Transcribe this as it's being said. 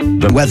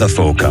The weather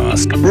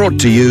forecast brought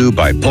to you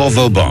by Port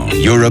Vauban,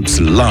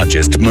 Europe's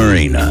largest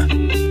marina.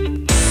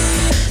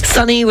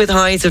 Sunny with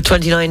highs of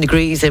 29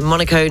 degrees in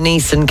Monaco,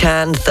 Nice and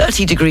Cannes,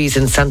 30 degrees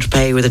in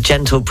Saint-Tropez with a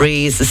gentle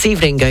breeze. This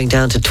evening going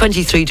down to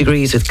 23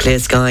 degrees with clear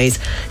skies.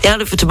 The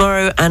outlook for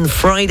tomorrow and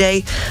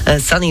Friday,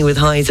 sunny with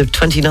highs of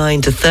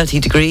 29 to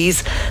 30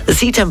 degrees. The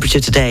sea temperature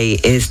today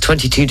is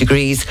 22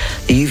 degrees.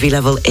 The UV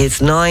level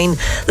is 9.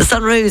 The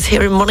sun rose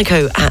here in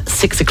Monaco at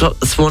 6 o'clock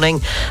this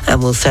morning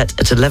and will set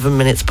at 11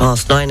 minutes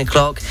past 9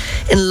 o'clock.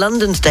 In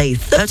London today,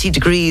 30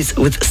 degrees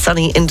with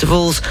sunny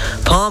intervals.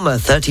 Palma,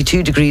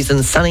 32 degrees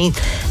and sunny.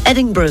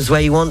 Edinburgh is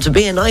where you want to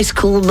be, a nice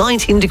cool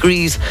 19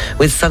 degrees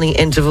with sunny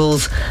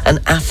intervals,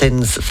 and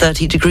Athens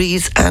 30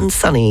 degrees and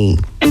sunny.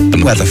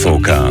 The weather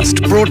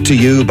forecast brought to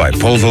you by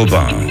Port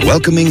Vauban,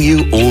 welcoming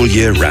you all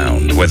year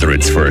round, whether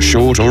it's for a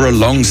short or a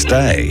long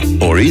stay,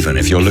 or even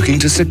if you're looking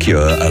to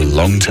secure a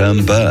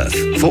long-term berth.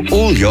 For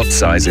all yacht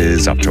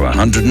sizes up to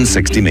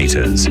 160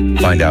 metres.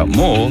 Find out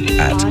more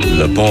at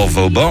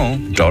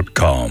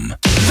leportvauban.com.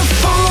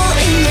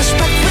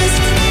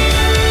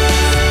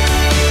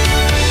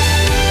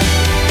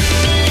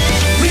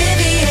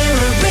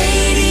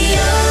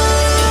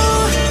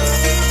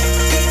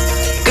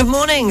 Good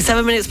morning,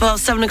 7 minutes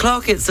past 7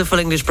 o'clock. It's the Full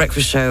English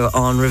Breakfast Show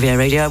on Riviera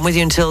Radio. I'm with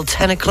you until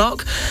 10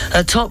 o'clock.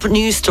 A top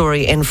news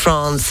story in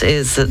France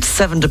is that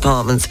 7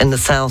 departments in the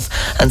south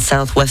and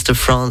southwest of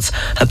France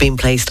have been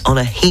placed on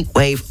a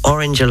heatwave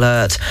orange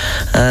alert.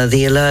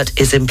 The alert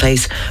is in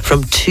place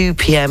from 2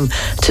 p.m.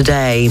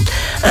 today.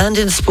 And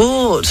in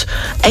sport,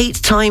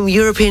 8-time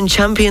European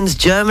champions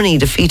Germany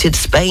defeated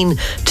Spain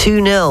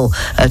 2-0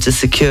 to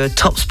secure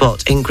top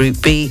spot in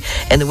Group B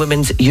in the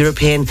Women's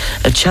European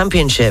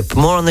Championship.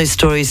 More on those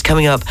stories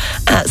coming up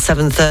at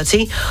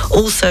 7:30.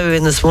 Also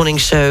in this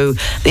morning's show,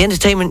 the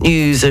entertainment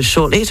news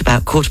shortly at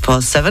about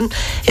 7:15.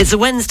 It's a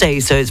Wednesday,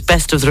 so it's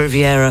Best of the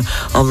Riviera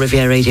on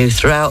Riviera Radio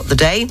throughout the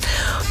day.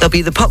 There'll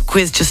be the pop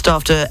quiz just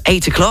after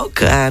 8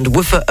 o'clock and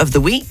Woofer of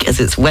the Week as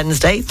it's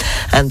Wednesday,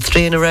 and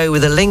 3 in a row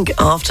with a link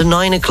after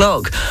 9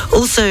 o'clock.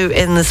 Also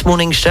in this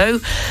morning's show,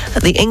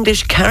 the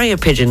English carrier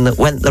pigeon that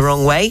went the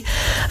wrong way,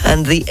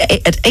 and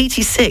at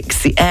 86,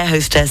 the air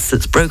hostess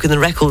that's broken the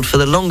record for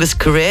the longest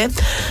career.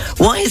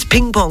 Why is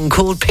ping pong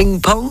called ping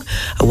pong?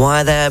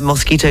 Why are there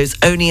mosquitoes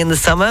only in the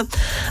summer?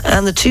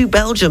 And the 2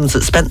 Belgians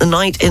that spent the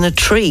night in a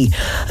tree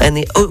in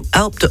the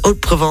Alpes de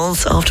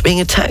Haute-Provence after being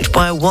attacked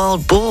by a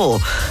wild boar,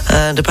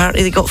 and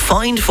apparently they got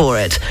fined for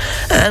it.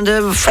 And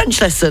a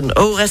French lesson.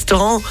 Au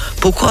restaurant,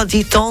 pourquoi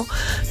dit-on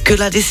que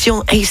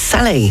l'addition est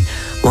salée?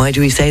 Why do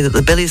we say that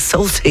the bill is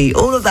salty?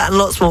 All of that and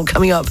lots more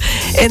coming up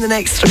in the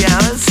next 3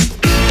 hours.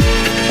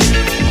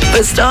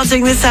 But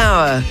starting this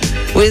hour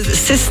with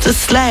Sister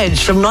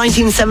Sledge from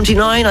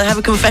 1979, I have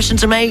a confession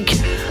to make.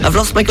 I've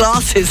lost my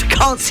glasses,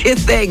 can't see a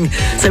thing,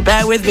 so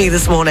bear with me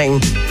this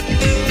morning.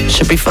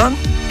 Should be fun.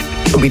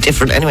 It'll be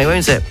different anyway,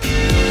 won't it?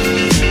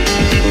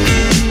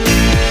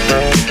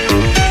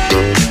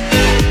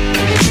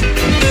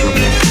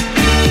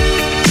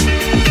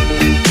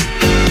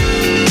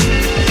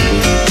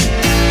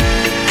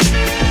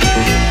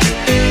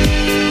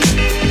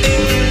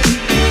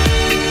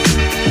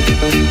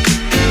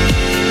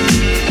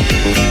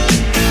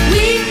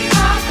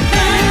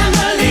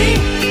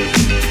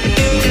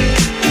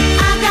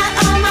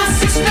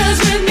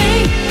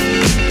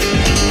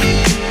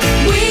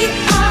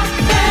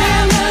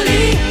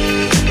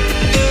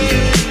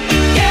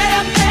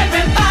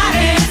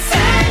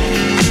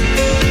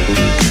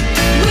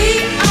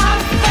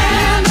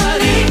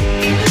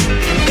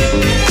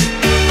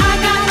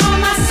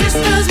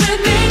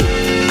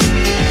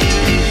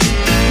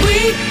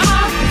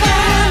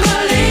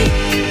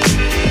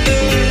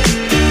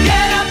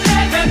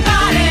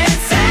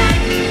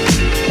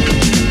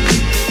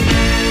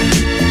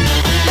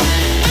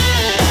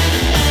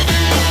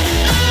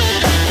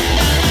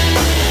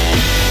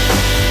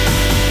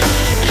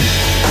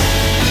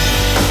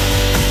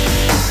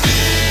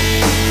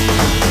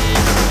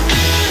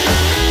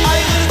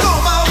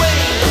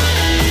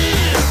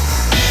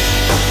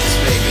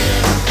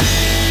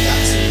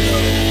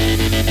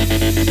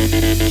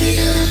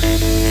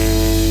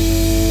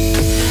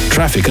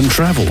 Traffic and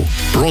travel,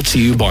 brought to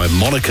you by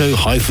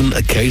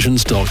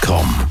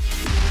Monaco-occasions.com.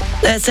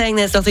 They're saying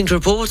there's nothing to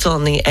report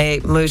on the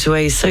A8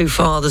 motorway so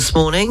far this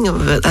morning,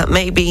 but that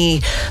may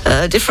be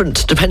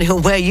different depending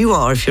on where you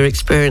are. If you're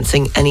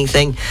experiencing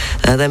anything,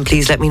 then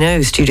please let me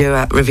know.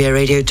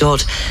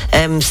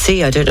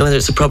 studio@rivieradio.mc. I don't know whether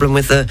it's a problem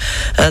with the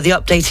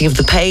updating of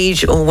the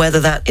page or whether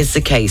that is the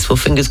case. Well,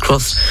 fingers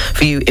crossed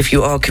for you if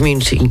you are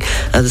commuting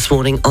this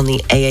morning on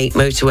the A8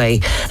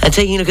 motorway. And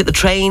taking a look at the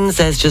trains,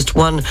 there's just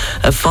one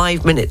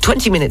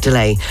 20-minute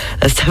delay.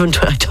 I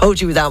told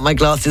you without my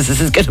glasses,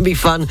 this is going to be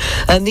fun.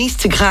 Nice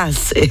to Grasse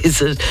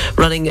is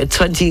running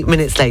 20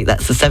 minutes late.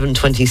 That's the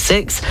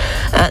 7:26.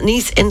 At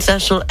Nice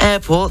International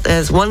Airport,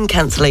 there's one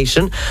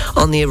cancellation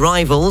on the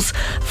arrivals.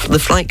 The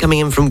flight coming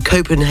in from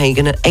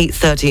Copenhagen at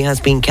 8:30 has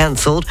been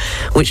cancelled,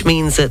 which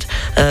means that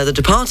the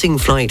departing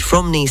flight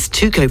from Nice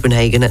to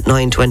Copenhagen at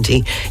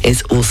 9:20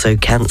 is also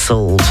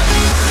cancelled.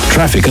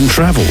 Traffic and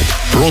travel,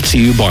 brought to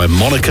you by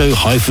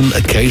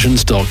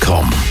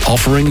Monaco-occasions.com,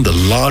 offering the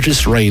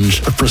largest range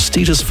of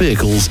prestigious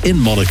vehicles in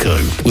Monaco,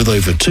 with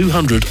over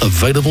 200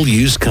 available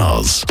used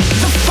cars.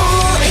 The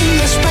Full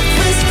English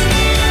Breakfast.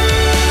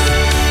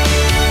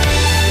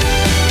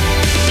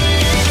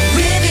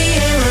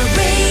 Riviera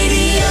Radio.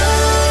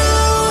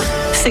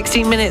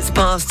 16 minutes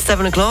past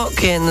 7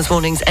 o'clock in this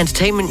morning's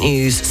entertainment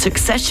news.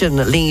 Succession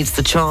leads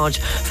the charge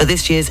for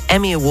this year's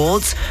Emmy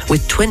Awards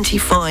with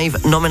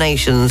 25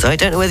 nominations. I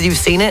don't know whether you've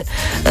seen it,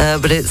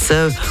 but it's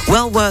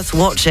well worth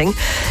watching,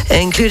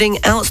 including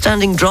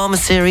Outstanding Drama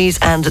Series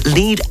and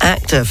Lead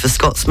Actor for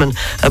Scotsman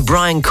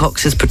Brian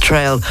Cox's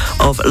portrayal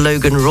of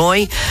Logan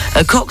Roy.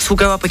 Cox will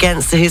go up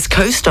against his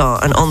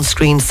co-star and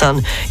on-screen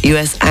son,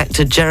 US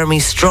actor Jeremy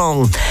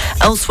Strong.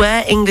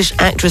 Elsewhere, English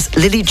actress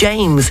Lily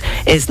James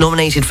is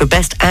nominated for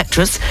Best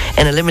Actress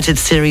in a limited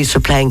series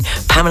for playing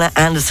Pamela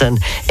Anderson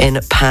in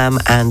Pam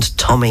and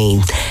Tommy.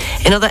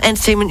 In other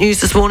entertainment news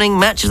this morning,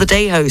 Match of the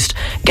Day host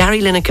Gary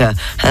Lineker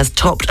has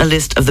topped a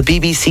list of the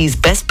BBC's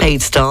best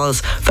paid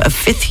stars for a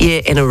fifth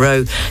year in a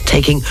row,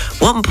 taking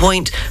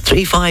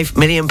 £1.35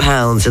 million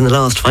in the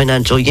last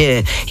financial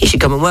year. He should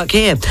come and work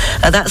here.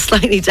 That's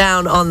slightly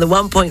down on the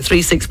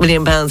 £1.36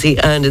 million he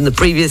earned in the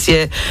previous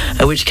year,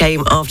 which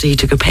came after he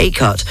took a pay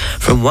cut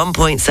from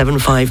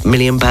 £1.75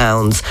 million.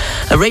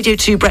 Radio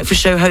 2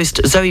 Breakfast Show host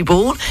Zoe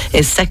Ball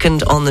is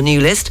second on the new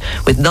list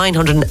with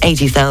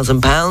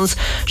 £980,000.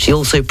 She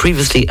also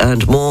previously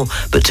earned more,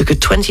 but took a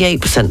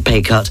 28%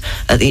 pay cut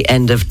at the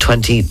end of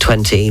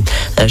 2020.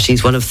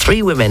 She's one of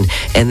 3 women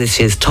in this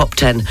year's top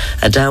 10,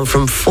 down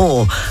from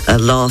 4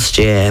 last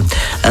year.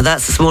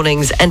 That's this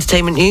morning's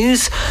entertainment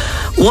news.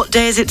 What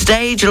day is it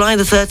today? July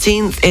the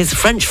 13th is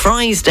French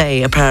Fries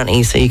Day,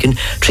 apparently, so you can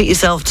treat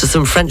yourself to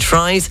some French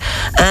fries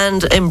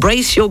and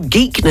embrace your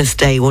geekness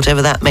day,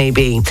 whatever that may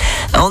be.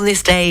 On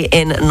this day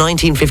in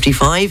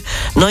 1955,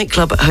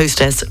 nightclub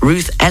hostess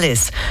Ruth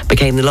Ellis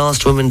became the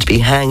last woman to be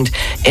hanged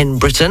in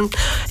Britain.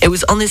 It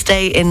was on this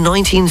day in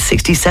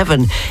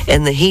 1967,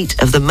 in the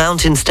heat of the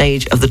mountain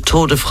stage of the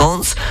Tour de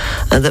France,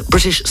 that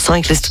British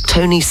cyclist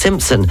Tony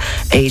Simpson,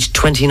 aged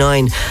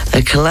 29,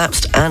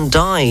 collapsed and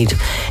died.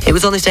 It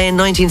was on this day in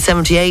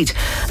 1978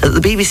 that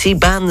the BBC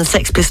banned the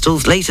Sex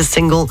Pistols' latest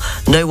single,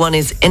 No One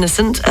Is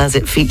Innocent, as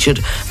it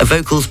featured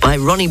vocals by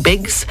Ronnie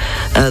Biggs,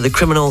 the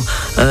criminal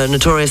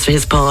notorious for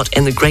his part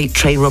in the Great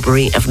Train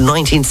Robbery of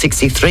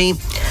 1963.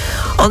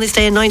 On this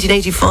day in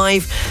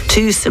 1985,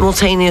 2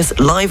 simultaneous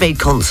Live Aid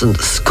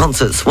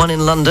concerts, one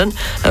in London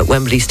at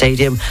Wembley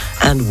Stadium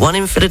and one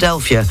in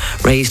Philadelphia,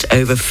 raised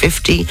over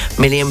 £50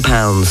 million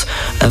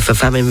for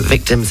famine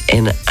victims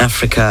in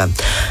Africa.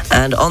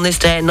 And on this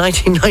day in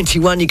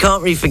 1991, you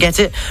can't really forget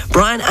it,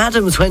 Bryan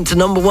Adams went to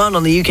number 1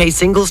 on the UK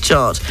singles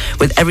chart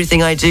with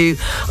Everything I Do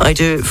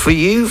It For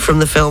You from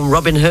the film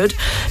Robin Hood.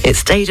 It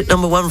stayed at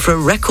number 1 for a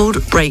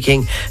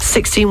record-breaking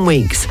 16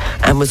 weeks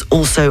and was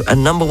also a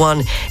number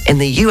 1 in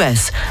the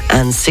US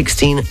and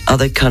 16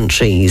 other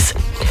countries.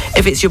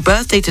 If it's your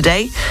birthday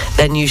today,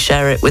 then you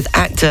share it with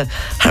actor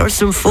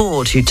Harrison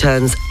Ford, who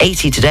turns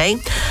 80 today,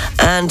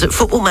 and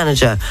football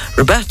manager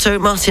Roberto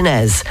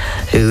Martinez,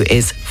 who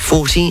is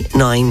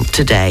 49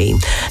 today.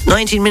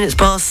 19 minutes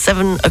past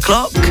 7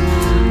 o'clock.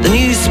 The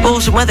news,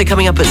 sport and weather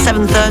coming up at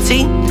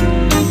 7:30.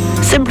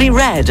 Simply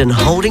Red and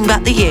Holding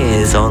Back the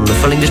Years on the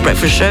Full English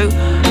Breakfast Show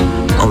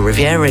on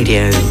Riviera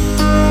Radio.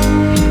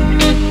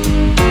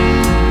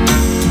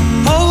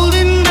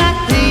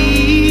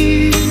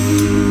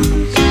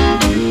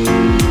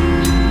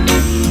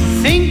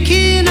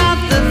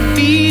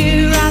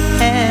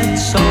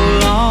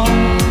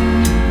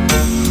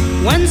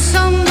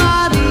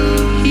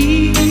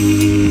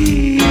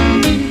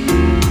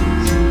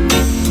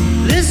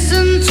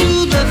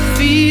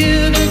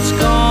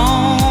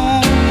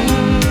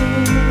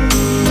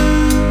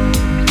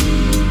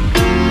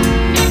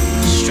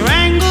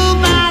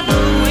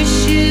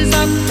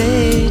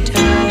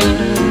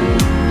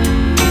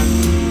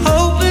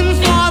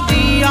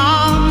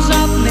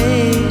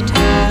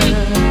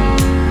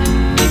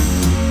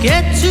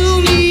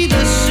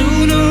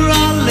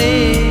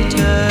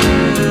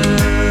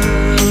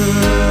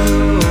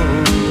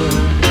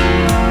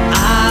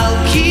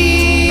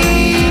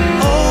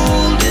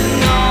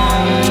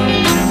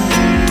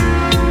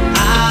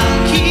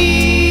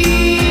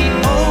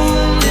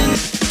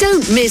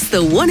 Miss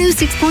the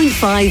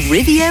 106.5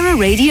 Riviera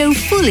Radio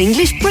Full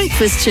English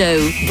Breakfast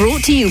Show,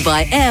 brought to you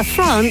by Air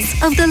France,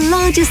 of the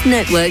largest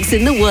networks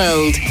in the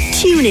world.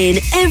 Tune in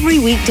every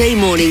weekday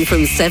morning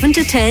from 7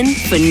 to 10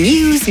 for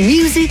news,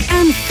 music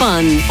and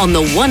fun on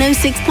the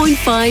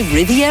 106.5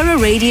 Riviera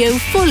Radio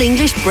Full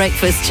English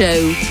Breakfast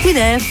Show with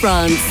Air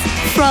France.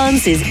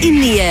 France is in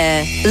the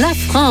air. La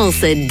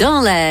France est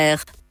dans l'air.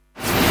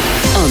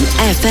 On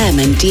FM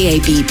and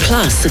DAB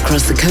Plus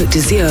across the Côte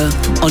d'Azur,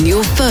 on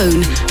your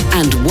phone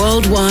and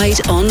worldwide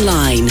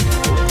online.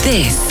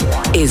 This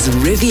is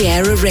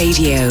Riviera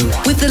Radio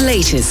with the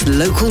latest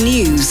local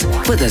news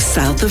for the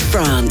south of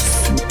France.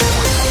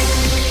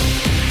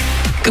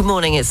 Good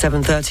morning, it's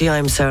 7:30.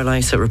 I'm Sarah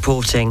Lysett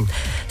reporting.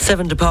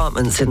 7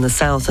 departments in the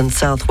south and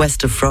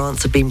southwest of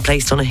France have been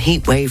placed on a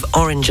heatwave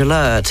orange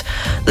alert.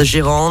 The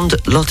Gironde,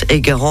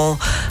 Lot-et-Garonne,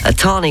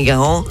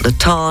 Tarn-et-Garonne, the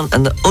Tarn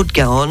and the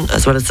Haute-Garonne,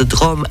 as well as the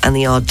Drôme and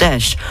the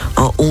Ardèche,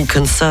 are all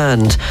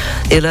concerned.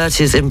 The alert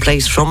is in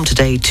place from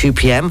today 2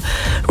 p.m.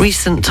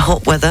 Recent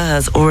hot weather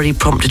has already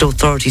prompted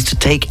authorities to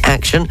take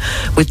action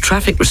with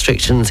traffic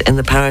restrictions in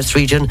the Paris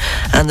region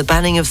and the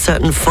banning of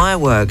certain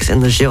fireworks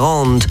in the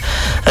Gironde.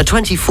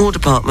 24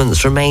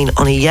 departments remain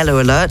on a yellow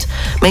alert,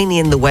 mainly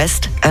in the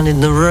west and in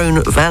the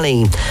Rhône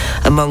Valley.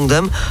 Among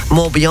them,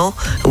 Morbihan,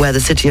 where the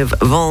city of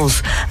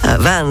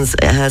Vannes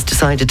has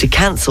decided to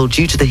cancel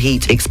due to the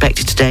heat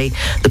expected today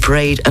the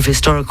parade of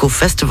historical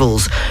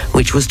festivals,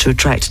 which was to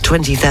attract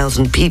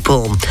 20,000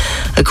 people.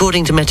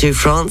 According to Meteo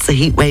France, the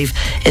heat wave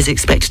is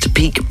expected to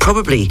peak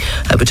probably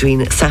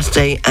between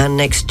Saturday and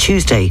next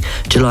Tuesday,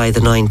 July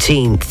the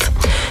 19th.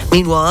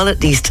 Meanwhile,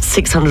 at least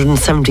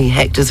 670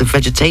 hectares of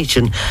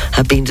vegetation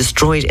have been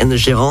destroyed in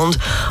the Gironde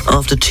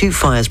after 2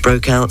 fires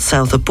broke out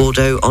south of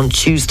Bordeaux on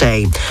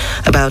Tuesday.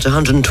 About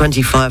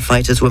 120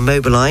 firefighters were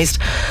mobilised.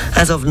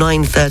 As of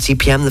 9:30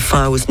 p.m, the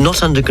fire was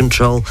not under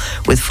control,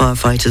 with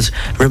firefighters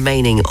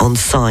remaining on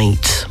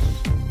site.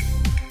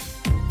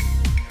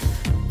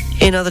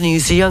 In other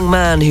news, a young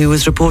man who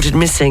was reported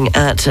missing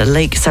at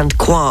Lake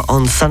Sainte-Croix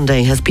on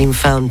Sunday has been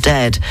found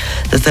dead.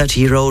 The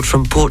 30-year-old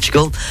from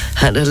Portugal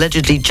had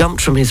allegedly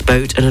jumped from his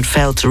boat and had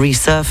failed to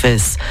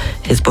resurface.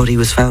 His body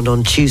was found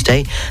on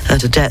Tuesday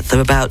at a depth of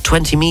about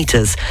 20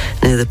 metres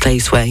near the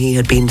place where he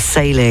had been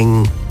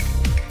sailing.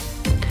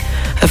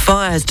 A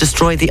fire has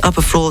destroyed the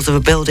upper floors of a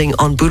building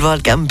on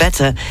Boulevard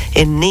Gambetta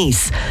in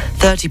Nice.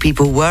 30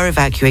 people were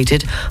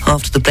evacuated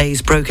after the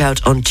blaze broke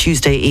out on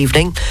Tuesday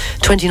evening.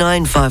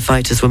 29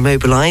 firefighters were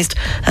mobilised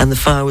and the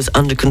fire was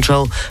under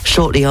control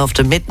shortly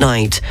after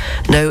midnight.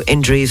 No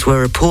injuries were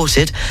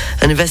reported.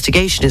 An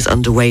investigation is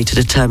underway to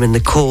determine the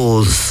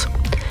cause.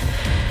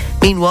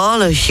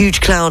 Meanwhile, a huge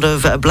cloud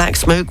of black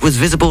smoke was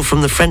visible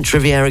from the French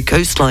Riviera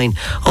coastline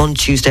on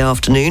Tuesday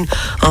afternoon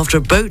after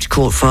a boat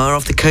caught fire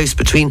off the coast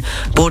between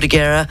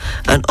Bordighera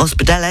and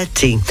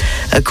Ospedaletti.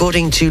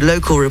 According to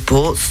local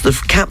reports, the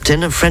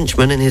captain, a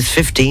Frenchman in his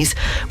 50s,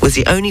 was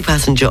the only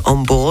passenger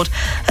on board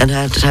and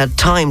had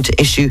time to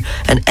issue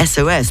an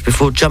SOS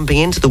before jumping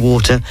into the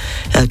water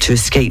to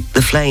escape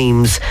the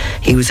flames.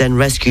 He was then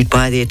rescued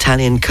by the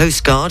Italian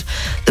Coast Guard.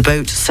 The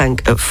boat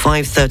sank at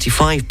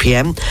 5:35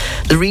 p.m.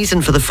 The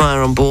reason for the fire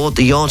on board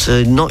the yacht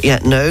are not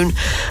yet known.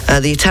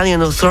 The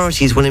Italian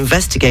authorities will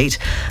investigate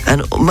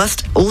and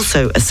must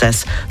also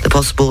assess the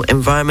possible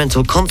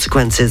environmental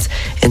consequences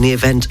in the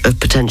event of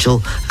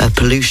potential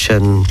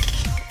pollution.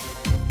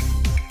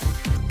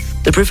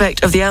 The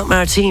prefect of the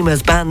Alpes-Maritimes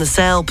has banned the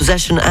sale,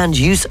 possession and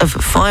use of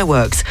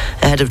fireworks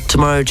ahead of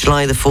tomorrow,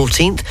 July the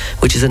 14th,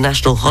 which is a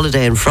national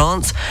holiday in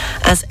France.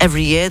 As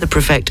every year, the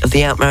prefect of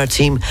the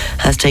Alpes-Maritimes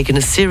has taken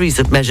a series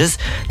of measures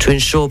to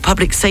ensure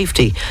public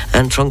safety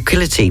and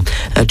tranquility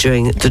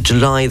during the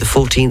July the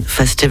 14th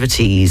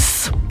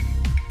festivities.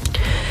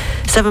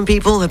 7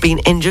 people have been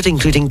injured,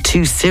 including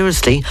 2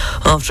 seriously,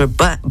 after a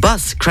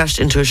bus crashed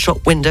into a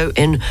shop window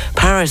in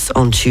Paris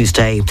on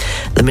Tuesday.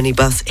 The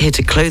minibus hit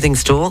a clothing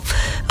store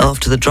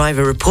after the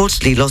driver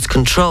reportedly lost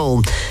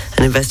control.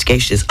 An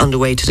investigation is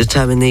underway to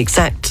determine the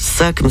exact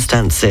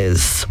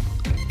circumstances.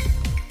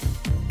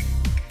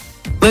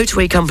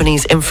 Motorway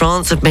companies in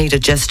France have made a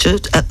gesture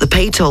at the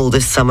pay toll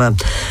this summer.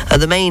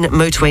 The main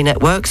motorway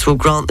networks will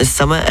grant this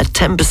summer a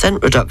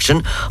 10%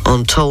 reduction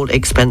on toll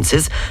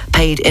expenses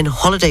paid in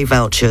holiday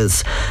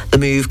vouchers. The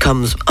move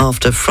comes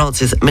after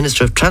France's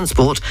Minister of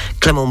Transport,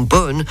 Clément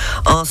Beaune,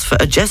 asked for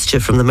a gesture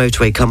from the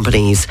motorway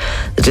companies.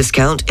 The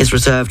discount is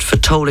reserved for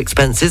toll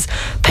expenses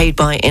paid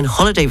by in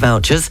holiday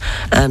vouchers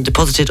and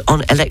deposited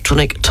on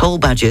electronic toll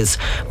badges,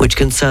 which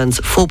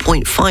concerns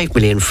 4.5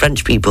 million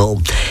French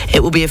people.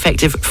 It will be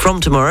effective from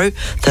tomorrow,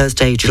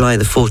 Thursday, July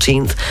the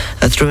 14th,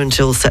 through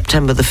until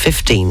September the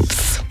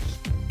 15th.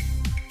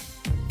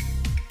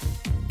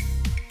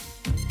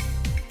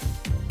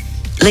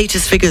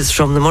 Latest figures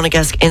from the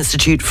Monegasque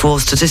Institute for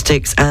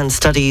Statistics and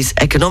Studies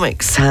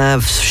Economics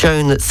have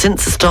shown that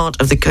since the start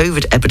of the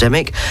COVID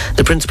epidemic,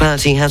 the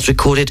Principality has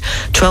recorded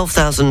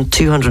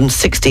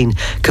 12,216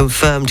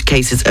 confirmed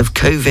cases of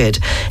COVID,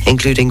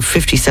 including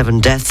 57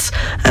 deaths,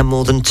 and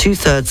more than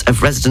 2/3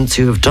 of residents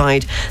who have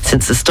died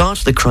since the start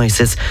of the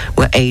crisis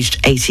were aged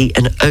 80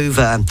 and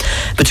over.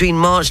 Between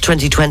March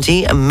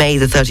 2020 and May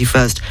the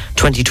 31st,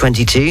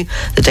 2022,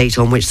 the date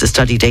on which the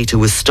study data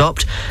was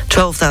stopped,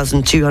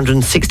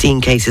 12,216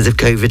 cases of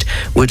COVID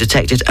were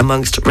detected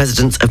amongst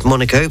residents of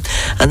Monaco,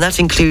 and that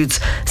includes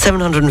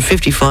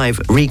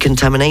 755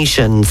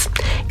 recontaminations.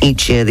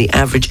 Each year, the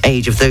average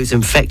age of those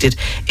infected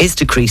is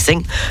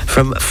decreasing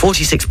from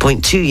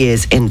 46.2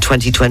 years in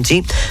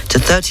 2020 to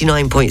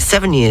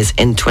 39.7 years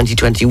in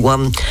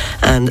 2021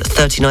 and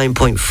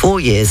 39.4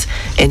 years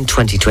in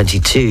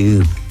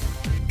 2022.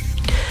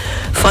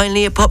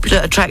 Finally, a popular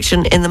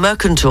attraction in the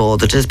Mercantor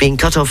that has been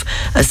cut off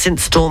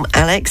since Storm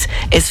Alex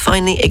is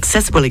finally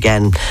accessible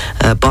again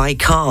by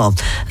car.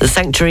 The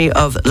sanctuary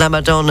of La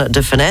Madone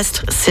de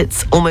Fenestre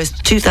sits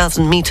almost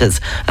 2,000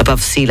 metres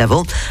above sea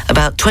level,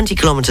 about 20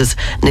 kilometres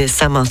near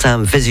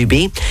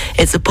Saint-Martin-Vésubie.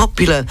 It's a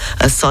popular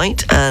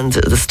site and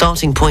the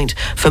starting point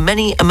for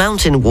many a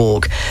mountain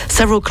walk.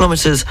 Several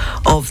kilometres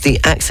of the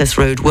access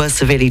road were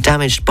severely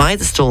damaged by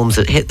the storms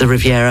that hit the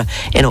Riviera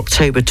in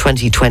October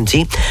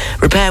 2020.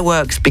 Repair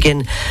works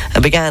began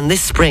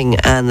this spring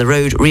and the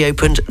road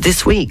reopened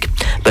this week.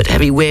 But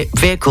heavy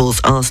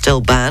vehicles are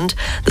still banned.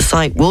 The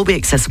site will be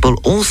accessible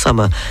all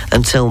summer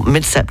until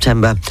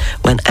mid-September,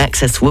 when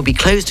access will be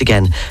closed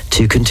again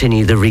to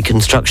continue the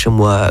reconstruction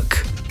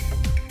work.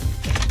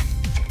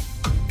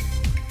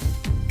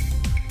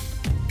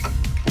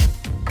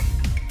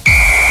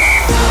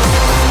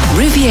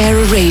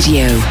 Riviera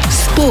Radio,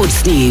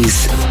 Sports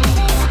News.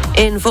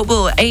 In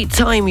football,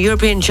 8-time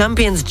European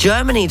champions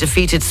Germany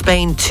defeated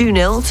Spain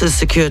 2-0 to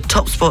secure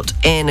top spot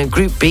in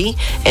Group B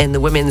in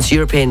the Women's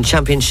European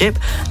Championship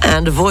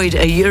and avoid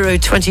a Euro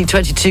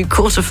 2022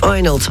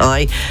 quarter-final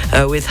tie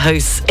with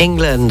hosts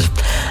England.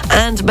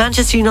 And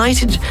Manchester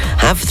United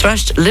have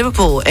thrashed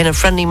Liverpool in a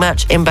friendly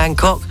match in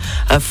Bangkok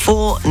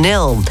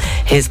 4-0.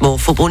 Here's more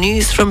football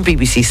news from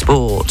BBC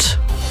Sport.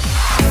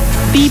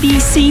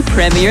 BBC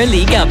Premier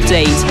League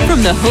update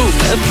from the home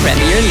of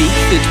Premier League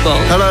football.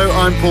 Hello,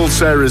 I'm Paul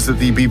Serres at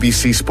the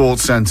BBC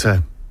Sports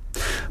Centre.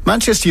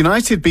 Manchester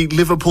United beat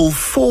Liverpool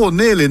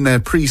 4-0 in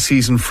their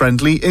pre-season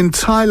friendly in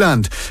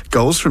Thailand.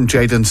 Goals from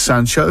Jadon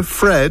Sancho,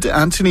 Fred,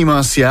 Anthony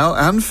Martial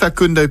and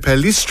Facundo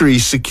Pellistri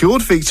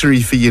secured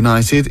victory for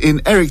United in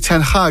Erik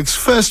ten Hag's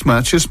first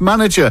match as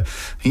manager.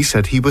 He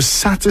said he was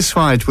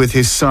satisfied with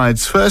his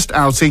side's first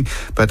outing,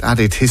 but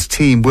added his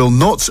team will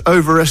not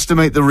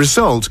overestimate the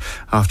result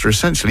after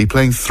essentially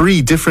playing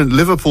three different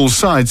Liverpool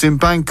sides in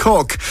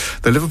Bangkok.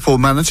 The Liverpool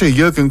manager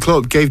Jurgen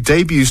Klopp gave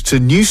debuts to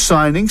new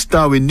signings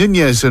Darwin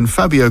Núñez and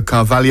Fabio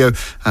Carvalho,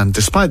 and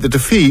despite the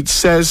defeat,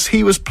 says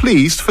he was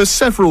pleased for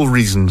several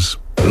reasons.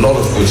 A lot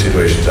of good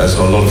situations. I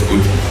saw a lot of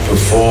good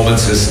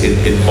performances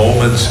in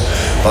moments,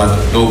 but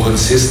no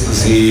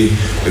consistency.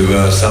 We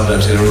were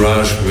sometimes in a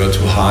rush, we were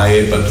too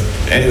high, but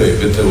anyway,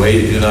 with the way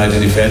United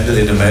defended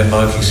in a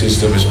man-marking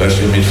system,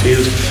 especially in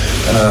midfield,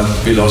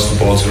 we lost the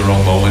balls in the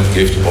wrong moment,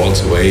 gave the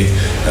balls away,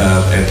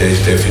 and they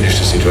finished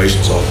the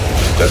situation. So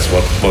that's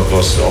what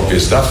was the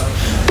obvious stuff.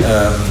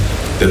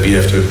 That we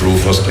have to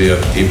improve was clear.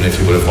 Even if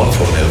we would have won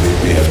 4-0,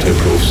 we have to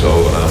improve.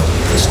 So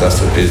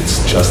it's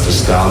just the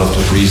start of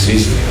the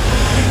pre-season,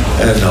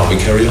 and now we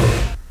carry on.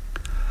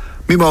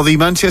 Meanwhile, the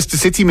Manchester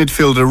City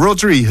midfielder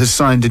Rodri has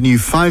signed a new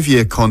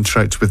 5-year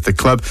contract with the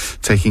club,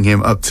 taking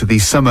him up to the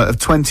summer of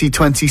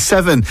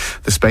 2027.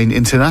 The Spain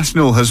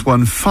international has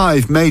won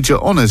 5 major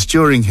honours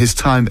during his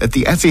time at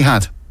the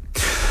Etihad.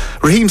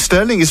 Raheem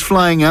Sterling is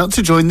flying out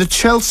to join the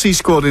Chelsea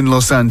squad in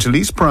Los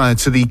Angeles prior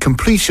to the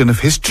completion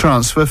of his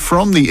transfer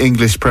from the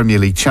English Premier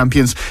League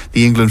champions.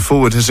 The England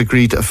forward has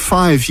agreed a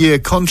 5-year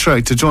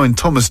contract to join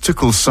Thomas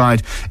Tuchel's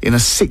side in a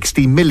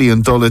 $60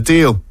 million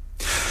deal.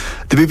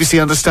 The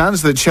BBC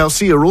understands that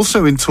Chelsea are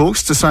also in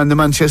talks to sign the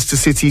Manchester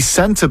City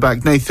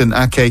centre-back Nathan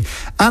Ake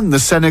and the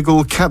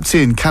Senegal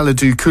captain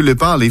Kalidou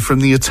Koulibaly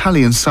from the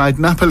Italian side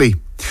Napoli.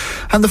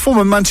 And the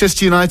former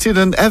Manchester United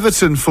and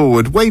Everton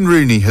forward Wayne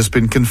Rooney has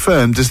been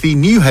confirmed as the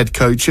new head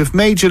coach of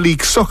Major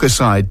League Soccer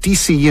side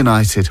DC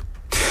United.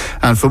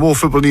 And for more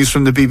football news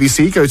from the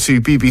BBC, go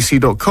to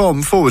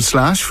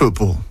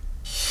bbc.com/football.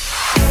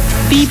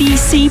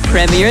 BBC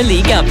Premier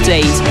League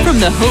update from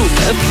the home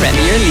of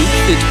Premier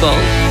League football.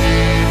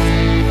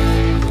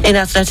 In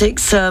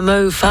athletics,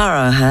 Mo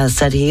Farah has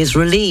said he is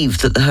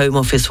relieved that the Home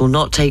Office will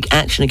not take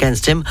action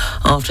against him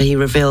after he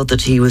revealed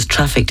that he was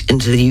trafficked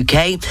into the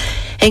UK.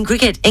 In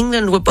cricket,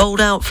 England were bowled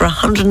out for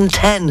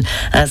 110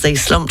 as they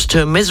slumped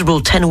to a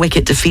miserable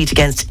 10-wicket defeat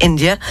against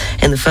India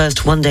in the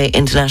first one-day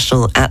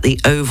international at the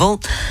Oval.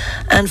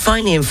 And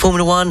finally, in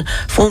Formula One,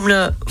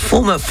 former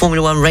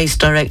Formula One race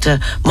director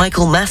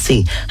Michael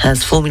Massey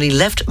has formally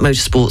left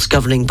motorsport's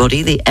governing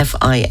body, the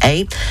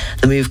FIA.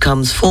 The move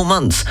comes 4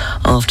 months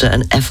after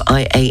an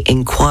FIA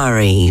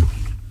inquiry.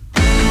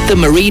 The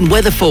Marine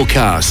Weather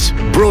Forecast,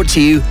 brought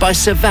to you by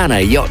Savannah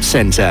Yacht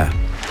Centre.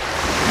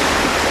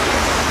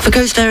 For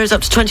coast areas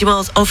up to 20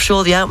 miles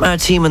offshore the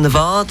Alpes-Maritimes and the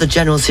Var, the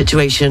general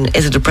situation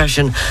is a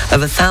depression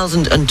of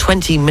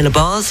 1,020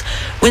 millibars.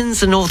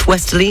 Winds are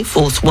northwesterly,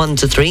 force 1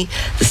 to 3.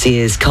 The sea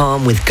is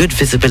calm with good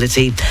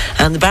visibility.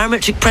 And the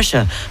barometric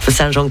pressure for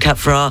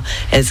Saint-Jean-Cap-Ferrat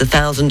is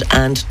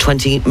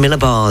 1,020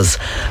 millibars.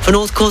 For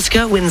North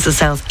Corsica, winds are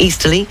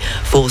southeasterly,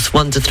 force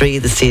 1 to 3.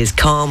 The sea is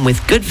calm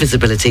with good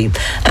visibility.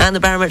 And the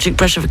barometric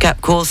pressure for Cap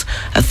Corse,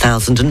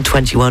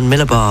 1,021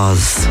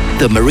 millibars.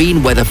 The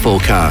Marine Weather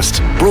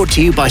Forecast, brought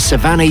to you by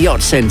Savannah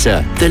Yacht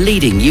Centre, the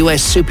leading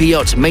US super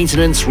yacht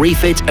maintenance,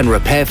 refit and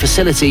repair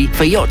facility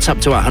for yachts up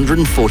to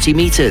 140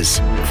 metres.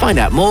 Find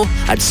out more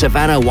at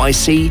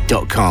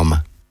savannahyc.com.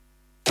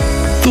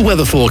 The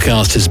weather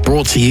forecast is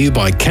brought to you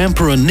by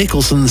Camper &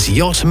 Nicholson's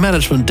Yacht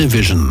Management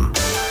Division.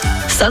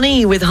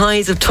 Sunny with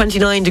highs of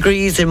 29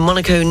 degrees in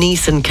Monaco,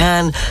 Nice and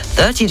Cannes,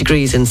 30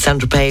 degrees in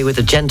Saint-Tropez with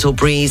a gentle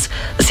breeze.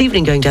 This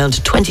evening going down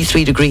to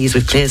 23 degrees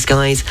with clear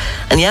skies.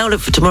 And the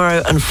outlook for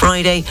tomorrow and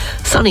Friday,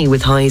 sunny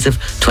with highs of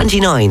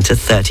 29 to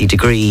 30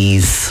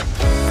 degrees.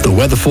 The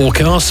weather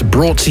forecast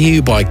brought to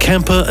you by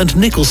Camper and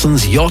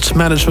Nicholson's Yacht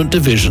Management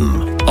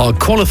Division. Our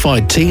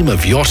qualified team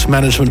of yacht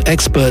management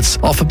experts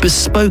offer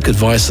bespoke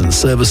advice and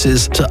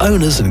services to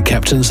owners and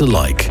captains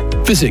alike.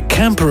 Visit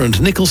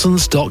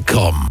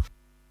camperandnicholsons.com.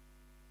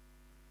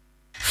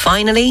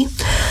 Finally,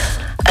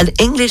 an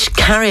English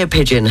carrier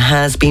pigeon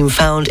has been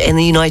found in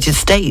the United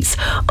States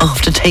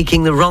after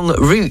taking the wrong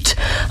route.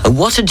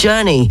 What a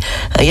journey.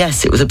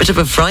 Yes, it was a bit of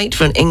a fright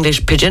for an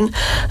English pigeon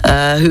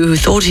who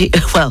thought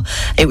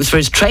it was for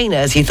his trainer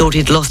as he thought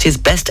he'd lost his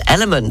best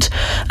element.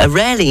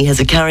 Rarely has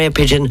a carrier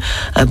pigeon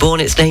borne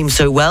its name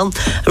so well.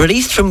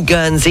 Released from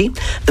Guernsey,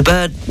 the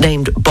bird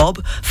named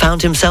Bob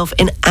found himself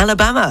in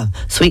Alabama,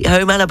 sweet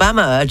home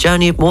Alabama, a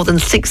journey of more than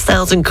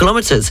 6,000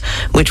 kilometres,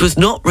 which was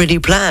not really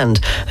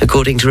planned,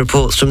 according to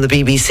reports from the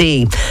BBC.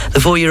 The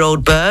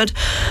 4-year-old bird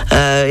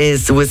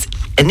was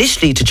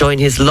initially to join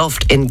his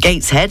loft in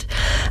Gateshead,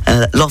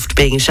 loft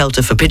being a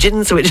shelter for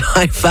pigeons, which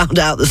I found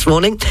out this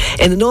morning,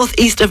 in the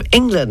northeast of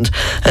England,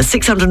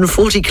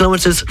 640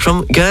 kilometres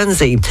from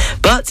Guernsey.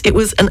 But it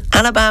was an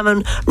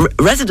Alabaman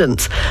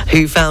resident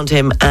who found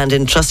him and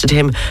entrusted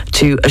him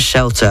to a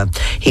shelter.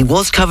 He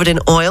was covered in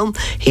oil.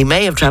 He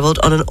may have travelled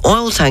on an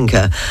oil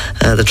tanker,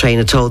 the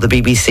trainer told the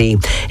BBC.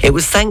 It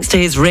was thanks to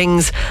his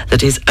rings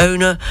that his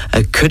owner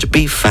could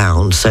be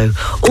found. So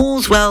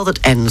all's well that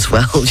ends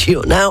well.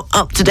 You're now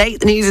up to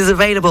date. The news is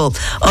available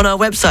on our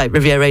website,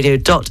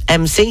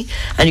 rivieradio.mc,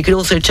 and you can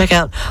also check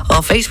out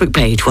our Facebook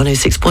page,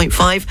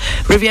 106.5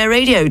 Riviera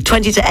Radio,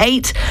 20 to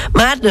 8.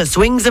 Madness,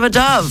 Wings of a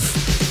Dove.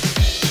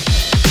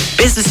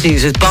 Business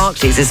news with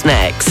Barclays is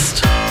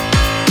next.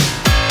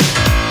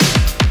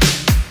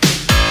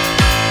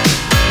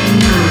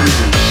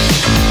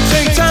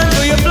 Take time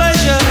for your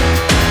pleasure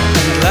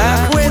and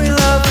laugh with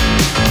love.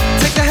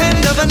 Take the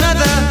hand of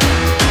another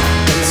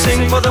and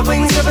sing for the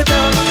wings of a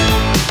dove.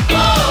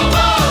 Whoa,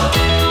 whoa.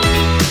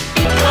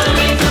 For the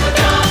wings of a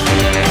dove.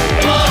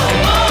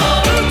 Whoa,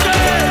 whoa. For the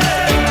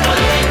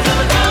wings of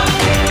a dove.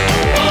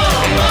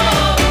 Whoa,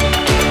 whoa.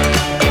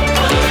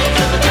 For the wings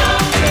of a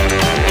dove.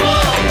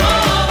 Whoa,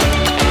 whoa.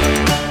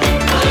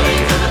 For the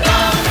wings of a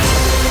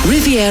dove.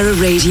 Riviera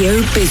Radio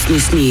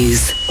Business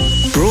News.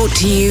 Brought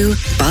to you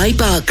by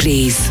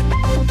Barclays.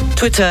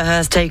 Twitter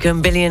has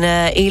taken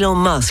billionaire Elon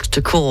Musk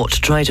to court to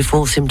try to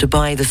force him to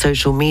buy the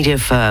social media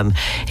firm.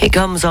 It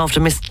comes after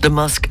Mr.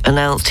 Musk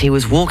announced he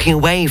was walking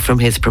away from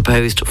his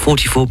proposed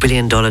 $44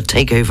 billion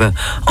takeover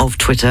of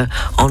Twitter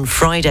on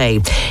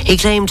Friday. He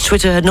claimed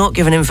Twitter had not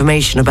given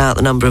information about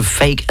the number of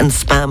fake and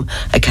spam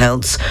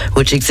accounts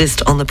which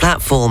exist on the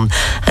platform.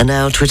 And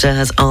now Twitter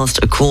has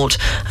asked a court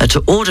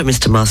to order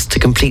Mr. Musk to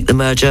complete the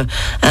merger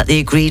at the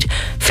agreed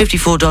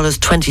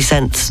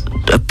 $54.20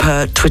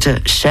 per Twitter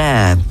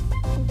share.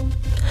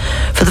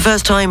 For the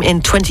first time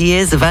in 20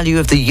 years, the value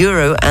of the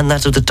euro and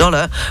that of the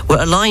dollar were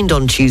aligned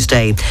on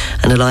Tuesday,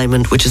 an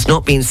alignment which has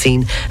not been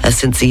seen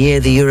since the year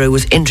the euro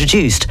was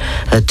introduced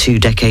 2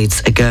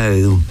 decades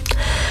ago.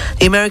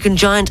 The American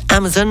giant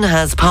Amazon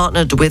has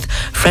partnered with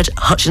Fred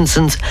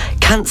Hutchinson's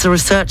Cancer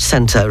Research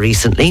Center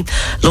recently,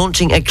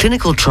 launching a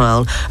clinical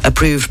trial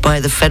approved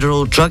by the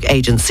Federal Drug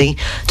Agency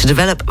to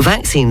develop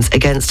vaccines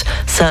against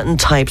certain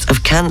types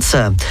of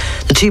cancer.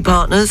 The two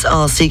partners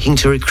are seeking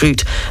to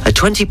recruit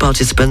 20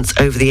 participants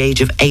over the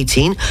age of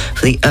 18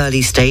 for the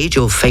early stage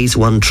or phase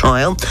 1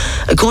 trial.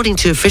 According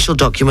to official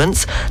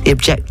documents, the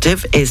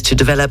objective is to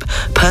develop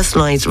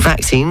personalized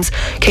vaccines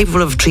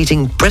capable of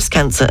treating breast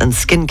cancer and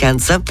skin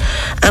cancer.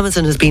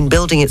 Amazon has been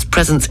building its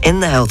presence in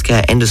the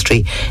healthcare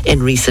industry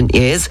in recent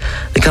years.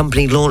 The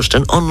company launched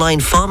an online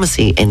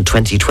pharmacy in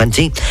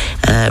 2020,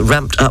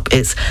 ramped up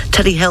its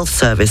telehealth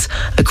service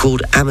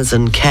called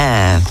Amazon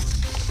Care.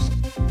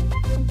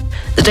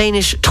 The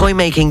Danish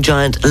toy-making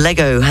giant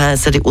Lego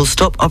has said it will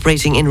stop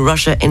operating in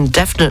Russia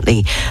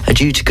indefinitely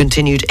due to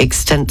continued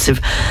extensive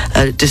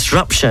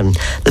disruption.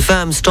 The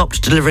firm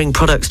stopped delivering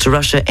products to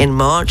Russia in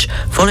March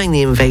following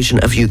the invasion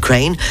of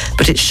Ukraine,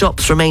 but its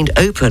shops remained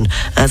open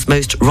as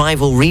most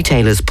rival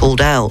retailers pulled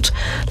out.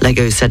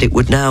 Lego said it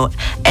would now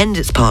end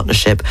its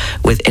partnership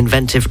with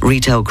Inventive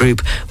Retail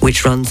Group,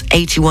 which runs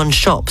 81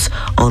 shops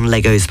on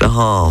Lego's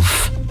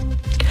behalf.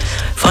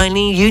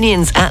 Finally,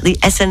 unions at the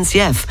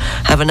SNCF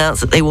have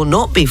announced that they will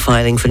not be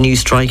filing for new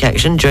strike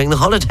action during the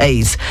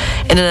holidays.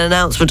 In an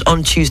announcement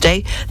on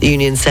Tuesday, the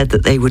union said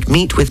that they would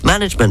meet with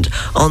management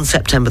on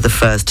September the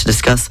 1st to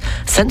discuss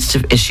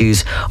sensitive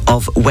issues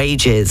of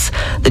wages.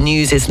 The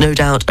news is no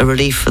doubt a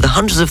relief for the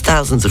hundreds of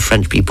thousands of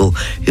French people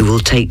who will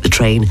take the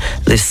train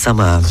this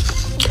summer.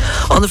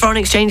 On the foreign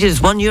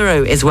exchanges,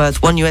 €1 is worth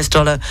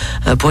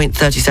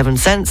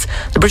 $1.37.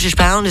 The British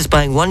pound is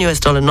buying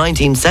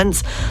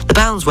 $1.19. The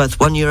pound's worth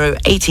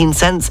 €1.80. 18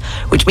 cents,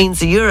 which means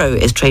the euro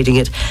is trading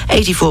at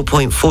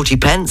 84.40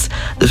 pence.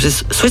 The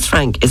Swiss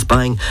franc is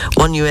buying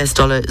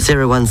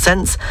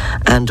 $1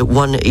 and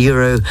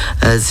 €1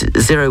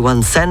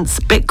 01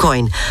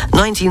 Bitcoin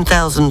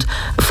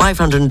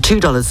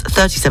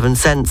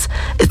 $19,502.37.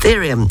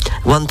 Ethereum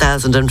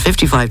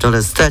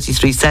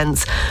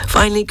 $1,055.33.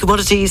 Finally,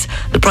 commodities,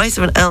 the price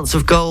of an ounce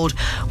of gold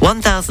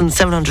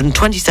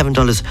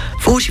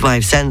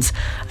 $1,727.45,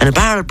 and a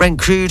barrel of Brent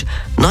crude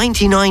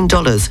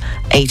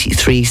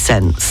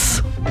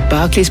 $99.83.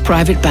 Barclays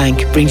Private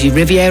Bank brings you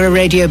Riviera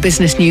Radio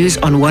Business News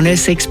on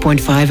 106.5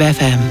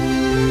 FM.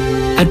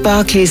 At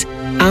Barclays,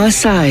 our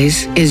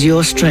size is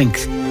your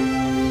strength.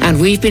 And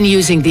we've been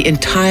using the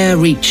entire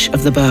reach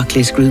of the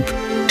Barclays Group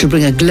to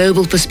bring a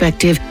global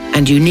perspective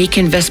and unique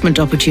investment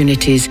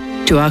opportunities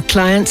to our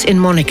clients in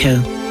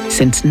Monaco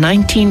since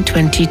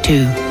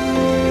 1922.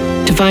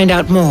 To find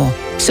out more,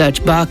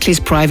 search Barclays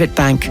Private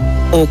Bank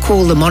or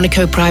call the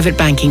Monaco Private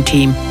Banking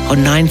Team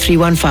on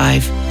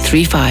 9315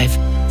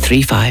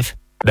 3535.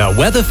 The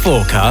weather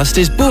forecast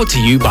is brought to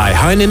you by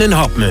Heinen and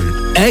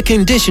Hopman, air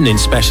conditioning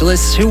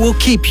specialists who will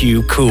keep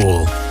you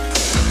cool.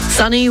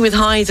 Sunny with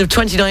highs of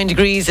 29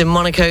 degrees in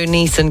Monaco,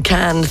 Nice and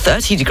Cannes,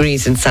 30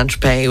 degrees in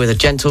Saint-Tropez with a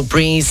gentle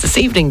breeze. This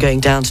evening going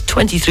down to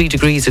 23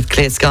 degrees with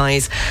clear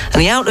skies.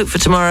 And the outlook for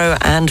tomorrow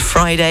and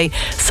Friday,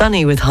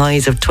 sunny with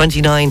highs of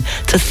 29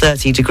 to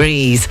 30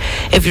 degrees.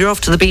 If you're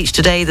off to the beach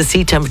today, the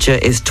sea temperature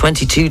is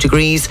 22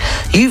 degrees.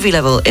 UV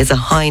level is a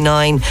high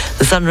 9.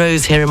 The sun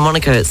rose here in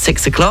Monaco at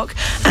 6 o'clock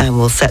and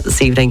will set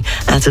this evening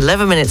at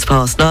 11 minutes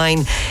past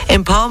 9.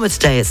 In Palma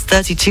today, it's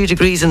 32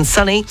 degrees and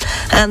sunny.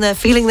 And they're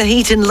feeling the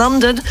heat in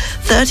London.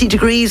 30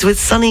 degrees with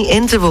sunny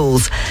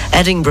intervals.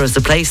 Edinburgh's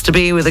the place to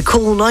be with a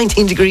cool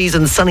 19 degrees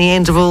and sunny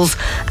intervals.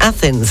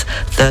 Athens,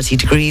 30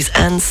 degrees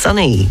and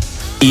sunny.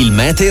 Il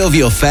meteo vi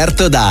è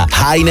offerto da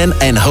Heinen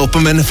 &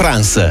 Hopman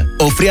France.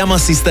 Offriamo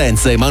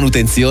assistenza e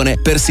manutenzione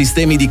per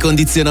sistemi di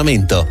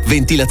condizionamento,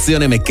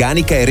 ventilazione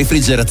meccanica e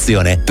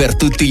refrigerazione per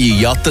tutti gli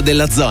yacht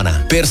della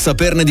zona. Per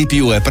saperne di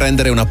più e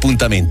prendere un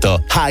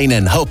appuntamento,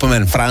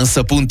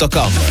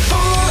 heinenhopmanfrance.com.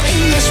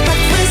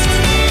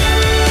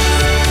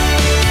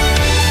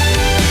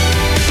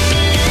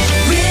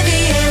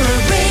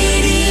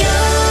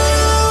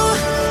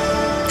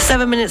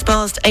 7 minutes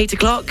past 8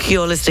 o'clock,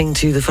 you're listening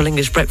to the Full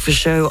English Breakfast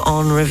Show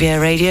on Riviera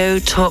Radio.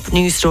 Top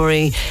news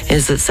story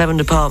is that 7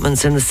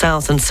 departments in the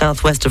south and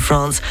southwest of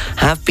France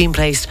have been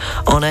placed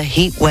on a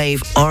heat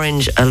wave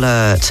orange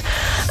alert.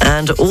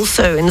 And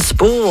also in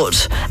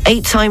sport,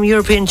 8-time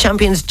European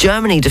champions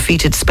Germany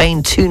defeated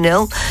Spain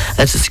 2-0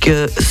 to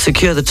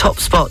secure the top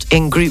spot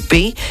in Group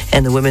B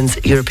in the Women's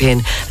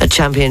European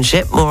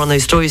Championship. More on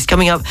those stories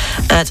coming up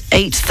at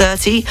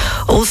 8:30.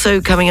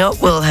 Also coming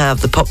up, we'll have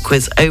the pop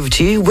quiz over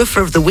to you,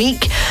 Whiffer of the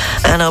Week,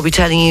 and I'll be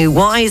telling you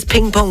why is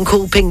ping pong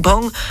called ping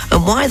pong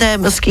and why they're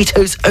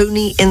mosquitoes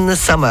only in the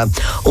summer.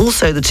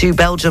 Also, the 2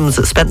 Belgians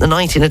that spent the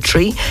night in a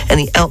tree in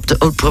the Alpes de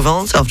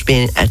Haute-Provence after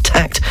being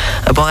attacked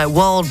by a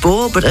wild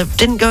boar, but it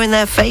didn't go in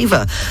their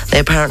favour. They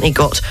apparently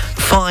got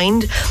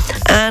fined.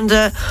 And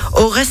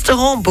au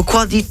restaurant,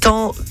 pourquoi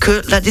dit-on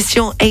que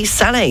l'addition est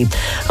salée?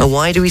 And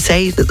why do we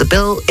say that the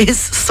bill is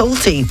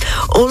salty?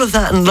 All of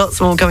that and lots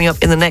more coming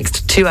up in the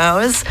next 2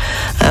 hours.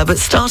 But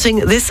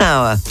starting this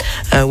hour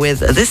with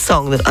this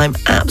song that I'm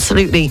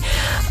absolutely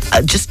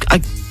I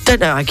don't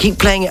know, I keep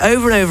playing it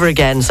over and over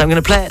again, so I'm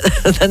going to play it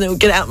then it'll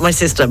get out of my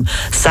system.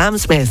 Sam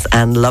Smith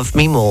and Love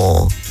Me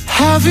More.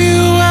 Have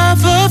you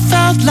ever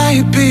felt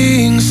like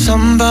being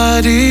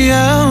somebody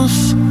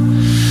else?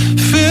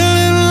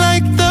 Feeling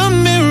like the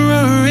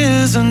mirror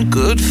isn't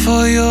good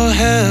for your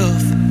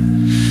health.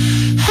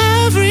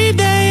 Every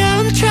day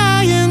I'm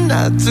trying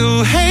not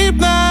to hate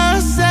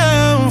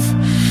myself,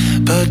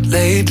 but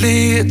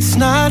lately it's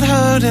not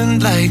hurting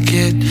like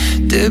it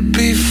did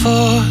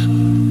before.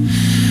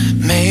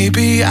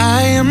 Maybe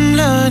I am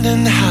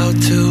learning how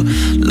to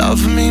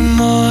love me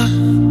more.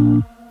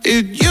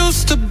 It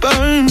used to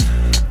burn,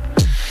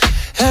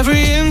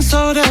 every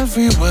insult,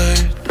 every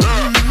word,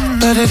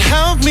 but it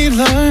helped me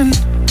learn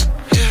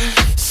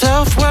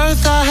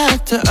self-worth I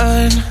had to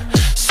earn.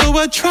 So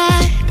I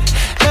tried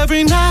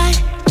every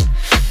night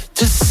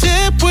to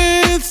sip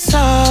with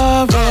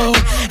sorrow,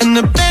 and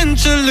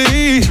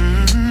eventually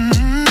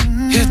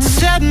it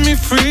set me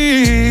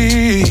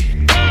free.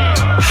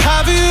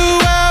 Have you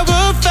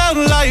ever felt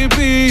like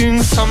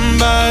being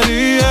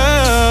somebody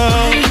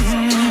else?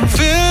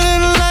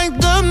 Feeling like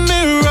the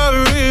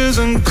mirror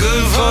isn't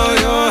good for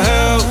your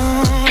health.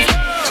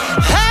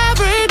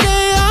 Every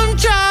day I'm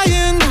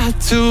trying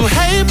not to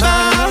hate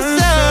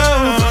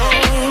myself,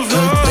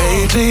 but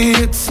lately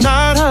it's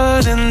not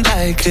hurting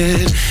like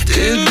it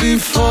did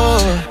before.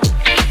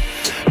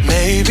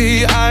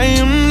 Maybe I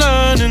am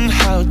learning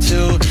how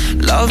to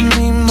love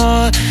me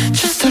more.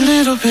 Just a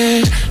little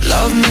bit,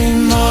 love me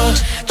more.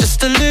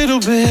 Just a little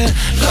bit,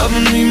 love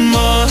me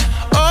more.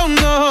 Oh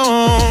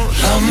no,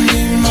 love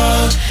me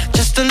more.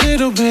 Just a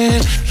little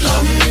bit,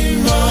 love me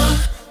more.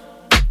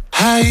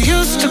 I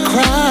used to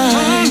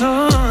cry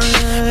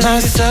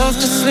myself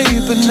to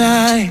sleep at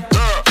night,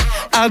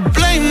 I'd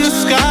blame the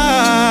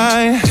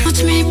sky.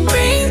 Watch me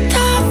bring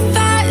the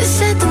fire,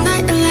 set the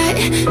night alight.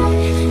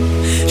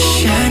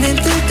 Shining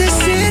through the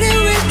city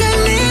with the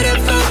little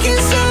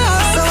fucking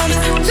soul.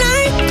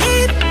 Light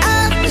it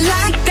up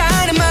like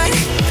dynamite.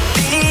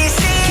 This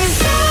is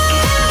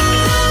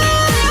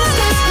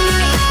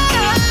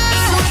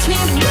watch me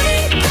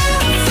bring the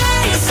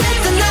fire, set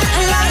the night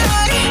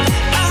alight.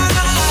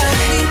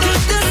 Shining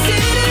through the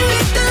city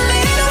with the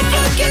little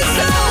fucking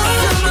soul.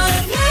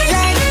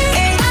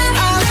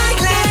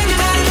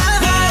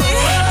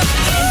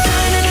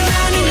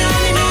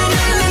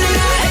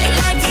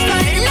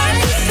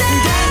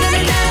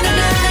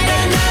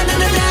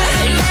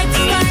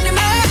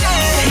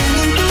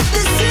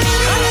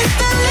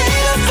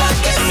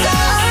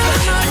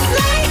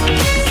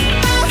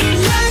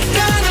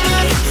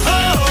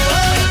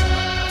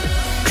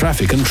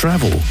 Traffic and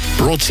travel,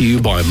 brought to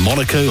you by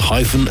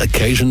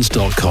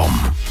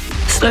Monaco-occasions.com.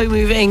 Slow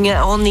moving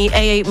on the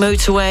A8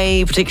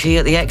 motorway, particularly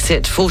at the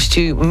exit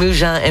 42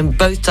 Mougins in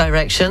both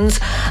directions,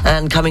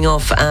 and coming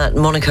off at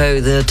Monaco,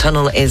 the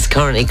tunnel is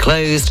currently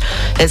closed.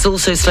 It's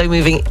also slow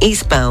moving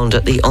eastbound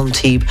at the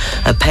Antibes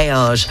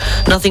Péage.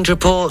 Nothing to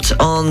report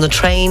on the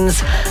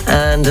trains,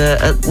 and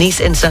at Nice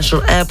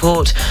International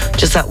Airport,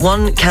 just that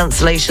one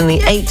cancellation.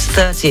 The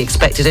 8:30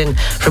 expected in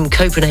from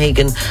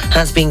Copenhagen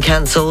has been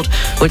cancelled,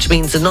 which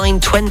means the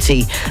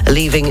 9:20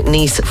 leaving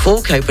Nice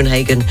for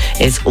Copenhagen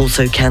is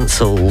also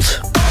cancelled.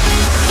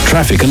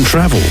 Traffic and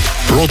travel,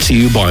 brought to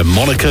you by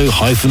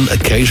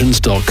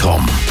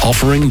Monaco-occasions.com,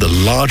 offering the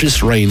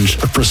largest range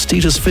of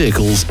prestigious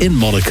vehicles in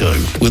Monaco,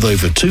 with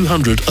over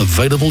 200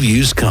 available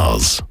used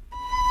cars.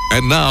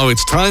 And now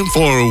it's time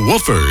for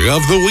Woofer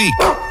of the Week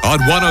on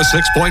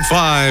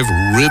 106.5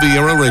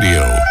 Riviera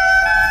Radio.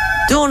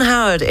 Dawn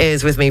Howard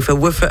is with me for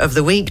Woofer of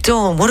the Week.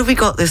 Dawn, what have we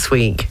got this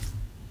week?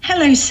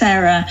 Hello,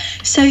 Sarah.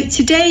 So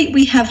today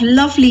we have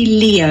lovely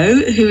Leo,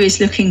 who is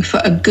looking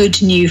for a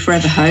good new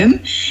forever home,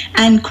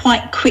 and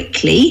quite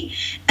quickly,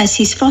 as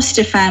his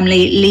foster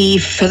family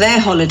leave for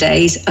their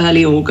holidays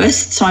early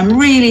August. So I'm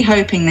really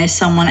hoping there's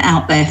someone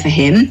out there for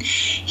him.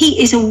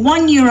 He is a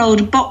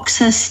 1-year-old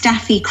boxer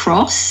Staffy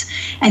Cross,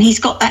 and he's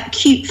got that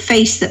cute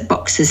face that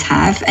boxers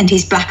have, and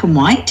he's black and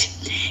white.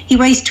 He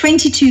weighs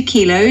 22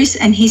 kilos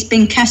and he's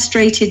been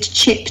castrated,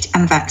 chipped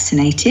and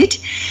vaccinated.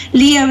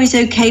 Leo is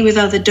okay with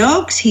other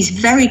dogs. He's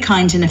very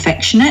kind and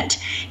affectionate.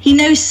 He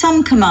knows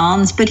some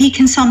commands, but he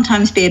can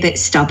sometimes be a bit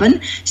stubborn.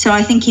 So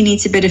I think he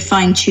needs a bit of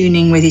fine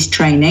tuning with his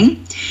training.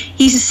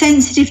 He's a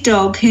sensitive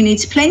dog who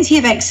needs plenty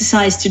of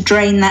exercise to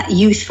drain that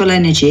youthful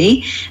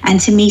energy and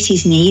to meet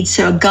his needs.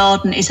 So a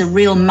garden is a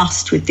real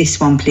must with this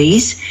one,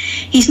 please.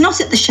 He's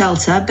not at the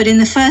shelter, but in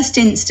the first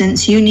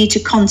instance, you need to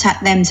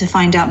contact them to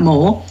find out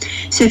more.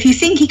 So if you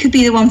think he could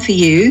be the one for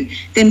you,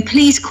 then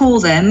please call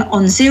them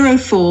on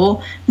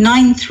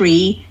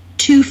 0493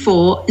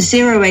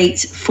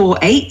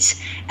 240848,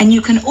 and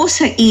you can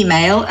also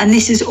email, and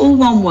this is all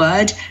one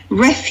word,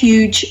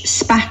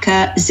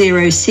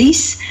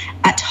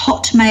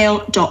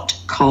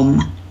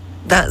 refugespacca06@hotmail.com.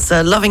 That's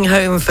a loving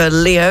home for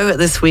Leo at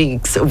this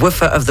week's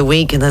Woofer of the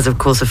Week, and there's of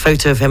course a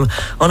photo of him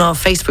on our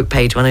Facebook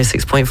page,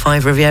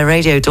 106.5 Riviera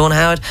Radio. Dawn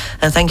Howard,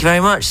 thank you very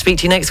much. Speak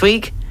to you next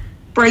week.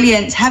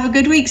 Brilliant. Have a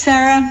good week,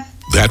 Sarah.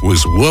 That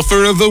was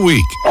Woofer of the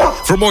Week.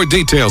 For more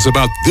details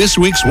about this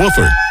week's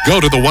Woofer,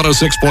 go to the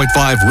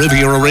 106.5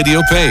 Riviera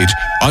Radio page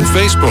on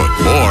Facebook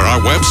or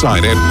our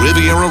website at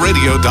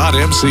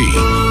rivieraradio.mc.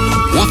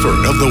 Woofer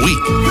of the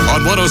Week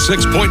on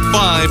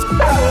 106.5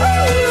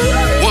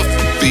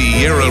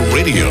 Riviera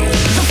Radio.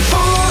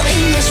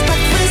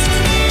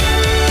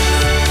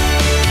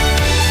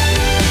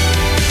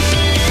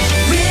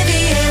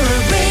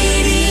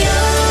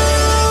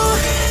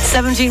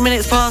 17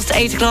 minutes past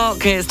 8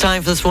 o'clock. It's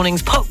time for this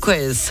morning's pop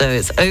quiz. So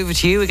it's over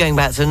to you. We're going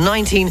back to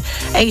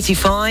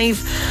 1985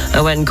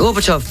 when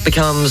Gorbachev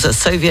becomes a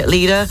Soviet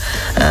leader.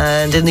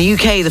 And in the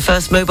UK, the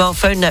first mobile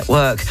phone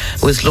network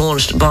was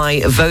launched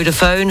by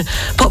Vodafone.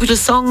 Popular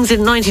songs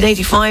in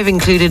 1985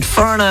 included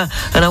Foreigner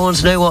and I Want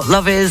to Know What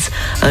Love Is,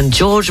 and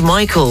George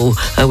Michael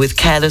with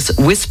Careless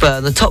Whisper.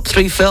 And the top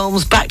three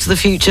films, Back to the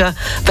Future,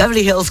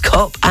 Beverly Hills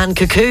Cop and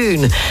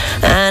Cocoon.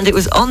 And it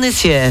was on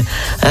this year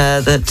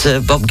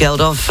that Bob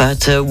Geldof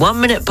at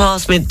 1 minute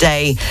past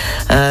midday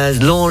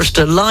launched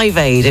a Live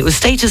Aid. It was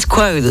Status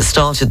Quo that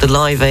started the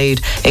Live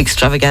Aid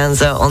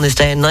extravaganza on this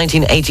day in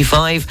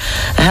 1985,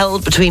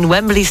 held between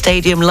Wembley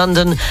Stadium,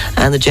 London,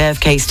 and the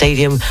JFK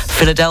Stadium,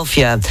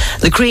 Philadelphia.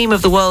 The cream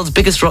of the world's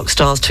biggest rock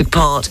stars took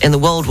part in the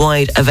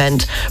worldwide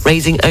event,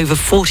 raising over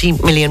 £40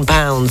 million.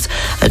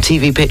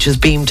 TV pictures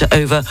beamed to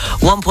over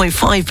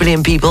 1.5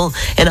 billion people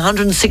in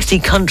 160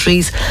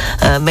 countries,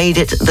 made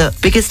it the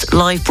biggest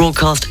live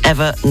broadcast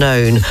ever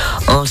known.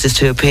 Artists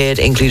who appeared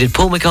included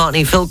Paul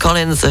McCartney, Phil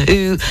Collins, The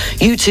Who,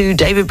 U2,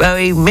 David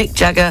Bowie, Mick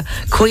Jagger,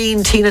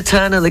 Queen, Tina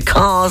Turner, The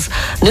Cars,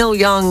 Neil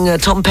Young,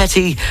 Tom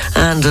Petty,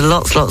 and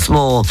lots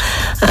more.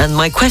 And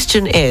my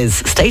question is,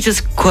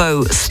 Status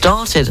Quo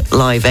started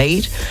Live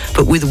Aid,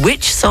 but with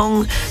which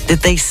song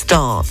did they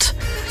start?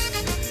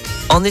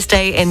 On this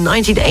day in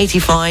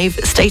 1985,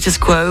 Status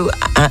Quo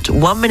at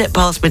 1 minute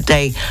past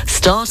midday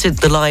started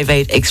the Live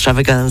Aid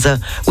extravaganza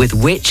with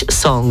which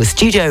song?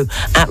 Studio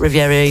at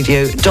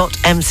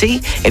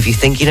rivieradio.mc if you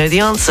think you know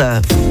the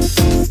answer.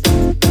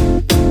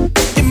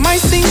 It might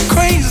seem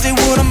crazy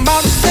what I'm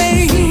about to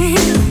say.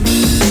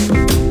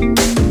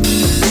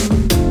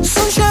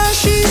 Sunshine,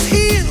 she's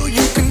here,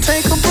 you can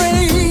take a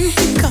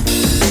break.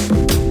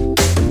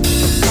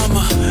 I'm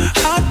a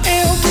hot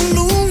air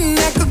balloon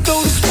that could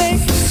go to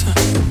space.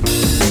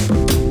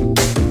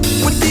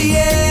 With the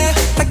air,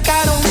 like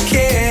I don't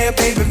care,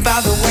 baby,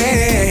 by the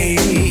way.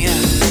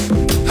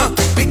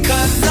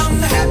 Because I'm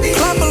happy.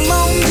 Clap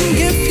along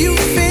if you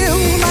feel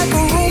like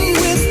a room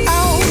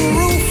without a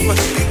roof.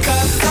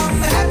 Because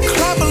I'm happy.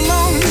 Clap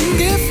along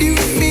if you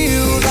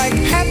feel like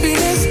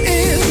happiness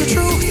is the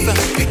truth.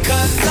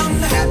 Because I'm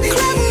happy.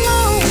 Clap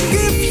along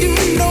if you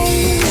know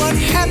what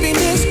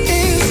happiness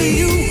is to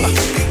you.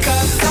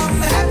 Because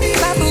I'm happy.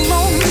 Clap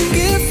along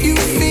if you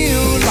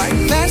feel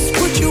like that's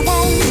what you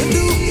want to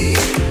do.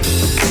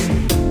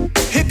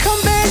 Here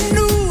come bad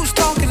news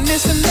talking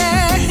this and that.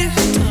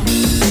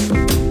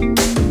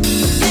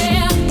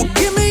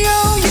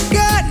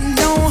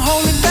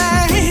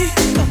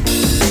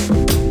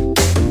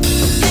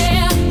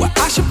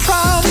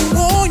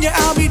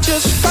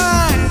 Just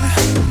fine.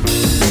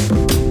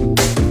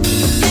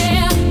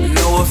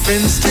 No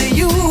offense to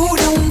you,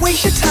 don't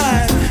waste your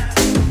time.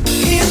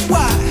 Here's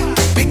why.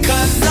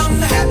 Because I'm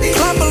happy.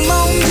 Clap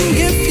along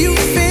if you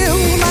feel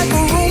like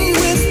a room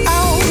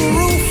without a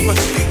roof.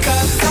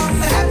 Because I'm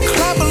happy.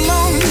 Clap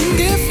along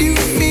if you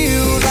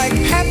feel like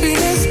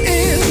happiness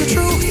is the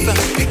truth.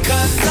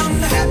 Because I'm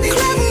happy.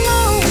 Clap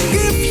along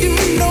if you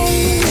know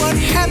what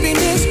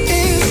happiness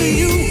is to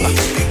you.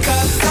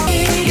 Because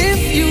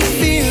if you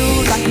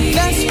feel like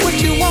that's what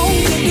you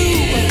want to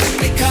do.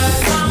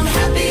 Because I'm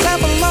happy.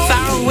 Clap along.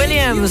 Pharrell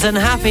Williams and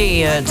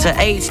Happy at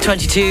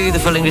 8:22, the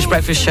Full English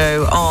Breakfast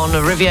Show on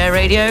Riviera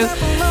Radio.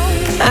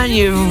 And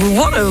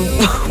what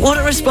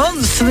a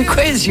response to the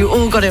quiz. You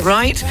all got it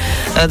right.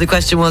 The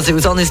question was, it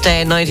was on this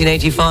day in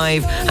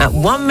 1985 at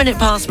 1 minute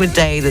past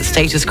midday that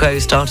Status Quo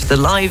started the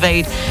Live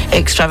Aid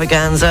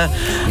extravaganza.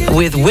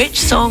 With which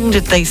song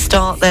did they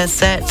start their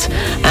set?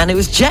 And it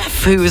was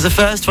Jeff who was the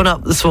first one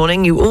up this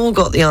morning. You all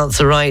got the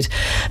answer right.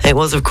 It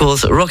was, of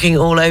course, Rocking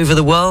All Over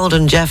the World.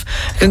 And Jeff,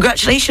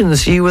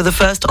 congratulations. You were the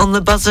first on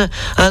the buzzer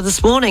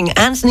this morning.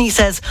 Anthony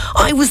says,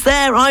 I was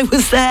there. I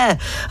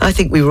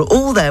think we were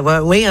all there,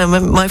 weren't we? I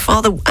remember my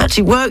father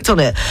actually worked on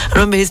it. I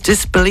remember his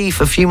disbelief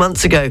a few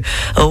months ago,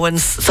 or when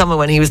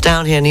he was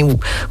down here and he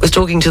was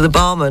talking to the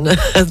barman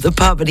at the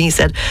pub, and he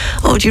said,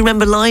 oh, do you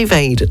remember Live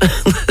Aid?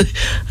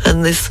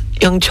 And this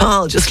young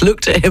child just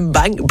looked at him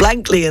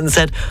blankly and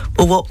said,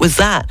 well, what was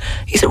that?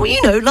 He said, well,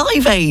 you know,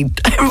 Live Aid.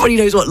 Everybody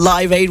knows what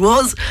Live Aid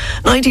was.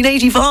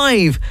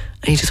 1985.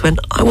 And he just went,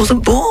 I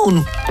wasn't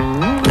born.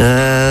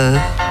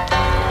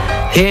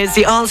 Here's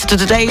the answer to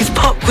today's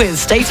pop quiz,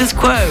 Status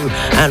Quo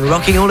and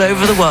Rocking All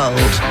Over the World.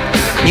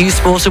 News,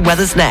 sport and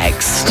weather's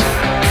next.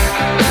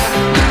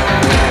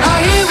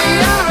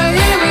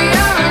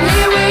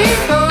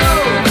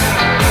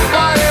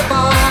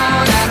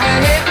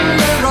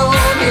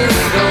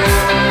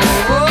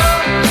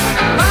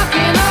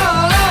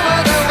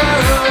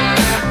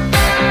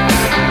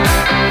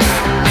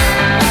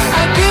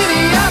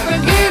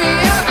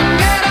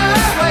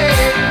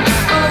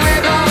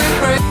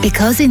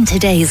 Because in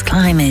today's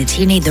climate,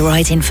 you need the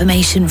right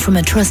information from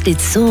a trusted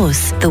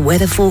source. The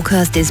weather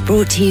forecast is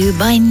brought to you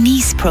by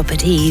Nice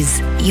Properties,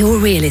 your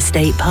real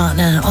estate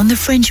partner on the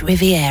French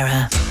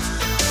Riviera.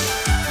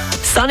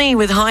 Sunny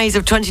with highs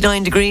of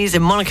 29 degrees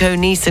in Monaco,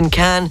 Nice and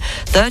Cannes,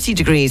 30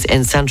 degrees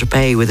in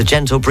Saint-Tropez with a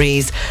gentle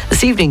breeze.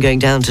 This evening going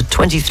down to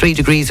 23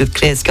 degrees with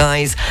clear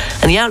skies.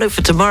 And the outlook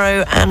for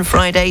tomorrow and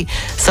Friday,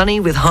 sunny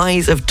with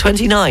highs of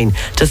 29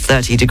 to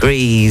 30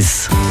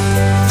 degrees.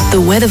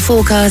 The weather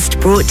forecast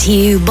brought to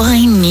you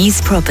by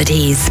Nice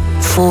Properties.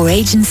 4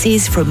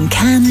 agencies from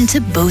Cannes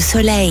to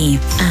Beausoleil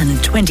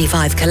and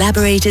 25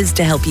 collaborators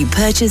to help you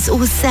purchase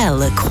or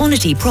sell a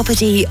quality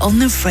property on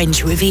the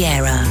French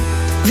Riviera.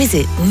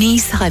 Visit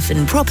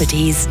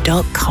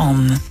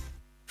nice-properties.com.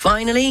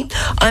 Finally,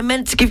 I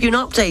meant to give you an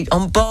update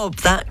on Bob,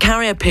 that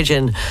carrier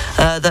pigeon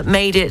that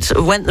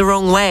went the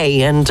wrong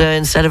way, and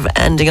instead of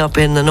ending up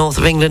in the north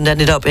of England,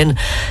 ended up in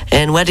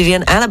where did he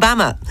end?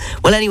 Alabama.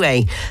 Well,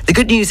 anyway, the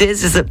good news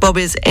is that Bob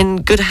is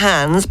in good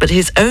hands, but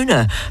his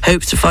owner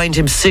hopes to find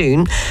him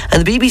soon.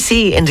 And the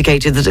BBC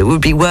indicated that it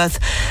would be worth,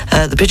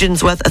 the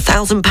pigeon's worth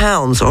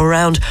 £1,000 or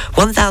around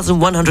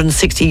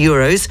 1,160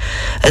 euros.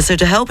 So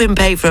to help him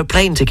pay for a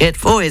plane ticket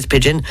for his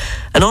pigeon,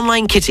 an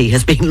online kitty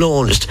has been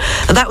launched.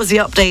 And that was the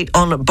update update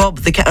on Bob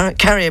the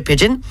carrier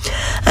pigeon.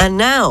 And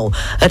now,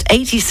 at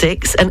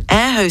 86, an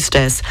air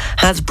hostess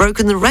has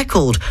broken the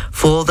record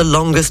for the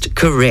longest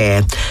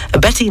career.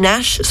 Betty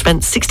Nash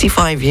spent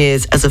 65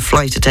 years as a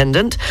flight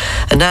attendant.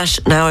 And Nash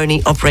now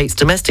only operates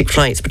domestic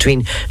flights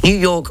between New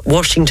York,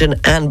 Washington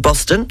and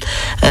Boston.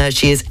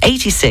 She is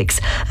 86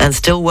 and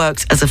still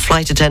works as a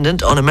flight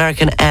attendant on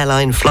American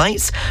airline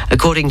flights,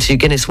 according to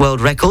Guinness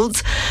World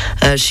Records.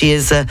 She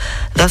is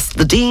thus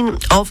the dean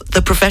of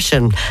the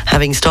profession,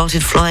 having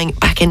started flying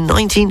back in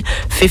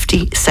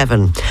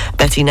 1957.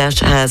 Betty Nash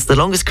has the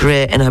longest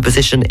career in her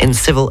position in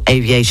civil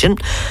aviation.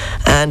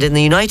 And in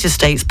the United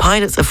States,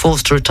 pilots are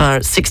forced to retire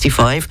at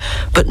 65,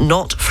 but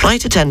not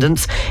flight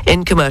attendants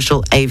in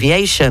commercial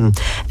aviation.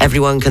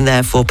 Everyone can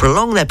therefore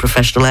prolong their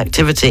professional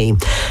activity.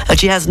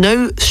 She has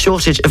no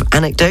shortage of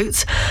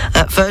anecdotes.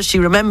 At first, she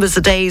remembers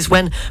the days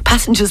when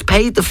passengers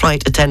paid the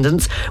flight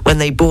attendants when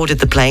they boarded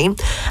the plane,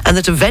 and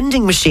that a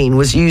vending machine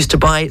was used to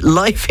buy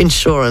life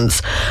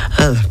insurance.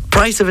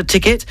 Price of a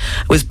ticket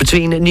was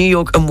between New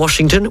York and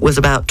Washington was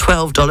about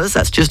 $12.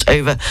 That's just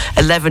over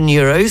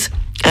 €11.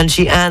 And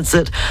she adds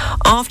that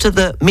after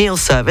the meal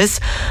service,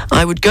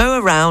 I would go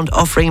around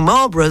offering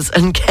Marlboros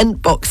and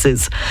Kent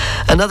boxes.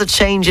 Another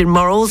change in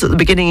morals at the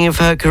beginning of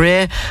her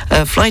career,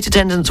 flight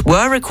attendants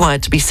were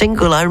required to be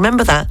single. I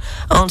remember that.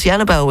 Auntie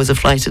Annabelle was a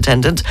flight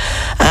attendant.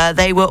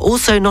 They were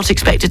also not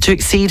expected to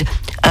exceed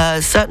a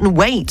certain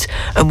weight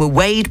and were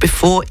weighed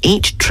before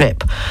each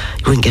trip.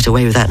 You wouldn't get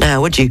away with that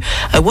now, would you?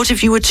 What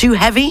if you were too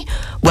heavy?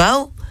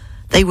 Well,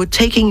 they were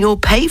taking your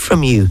pay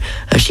from you,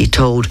 as she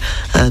told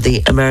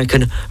the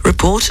American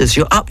reporters.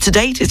 You're up to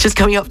date. It's just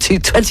coming up to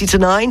 20 to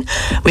 9.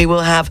 We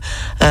will have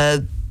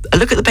a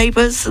look at the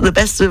papers, the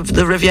best of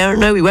the Riviera.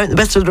 No, we won't. The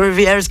best of the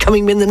Riviera is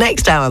coming in the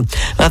next hour.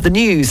 We'll have the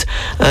news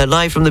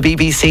live from the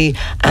BBC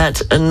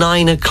at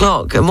 9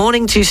 o'clock. Good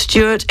morning to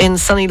Stuart in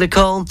sunny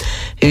Lacole,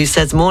 who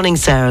says, morning,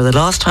 Sarah. The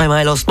last time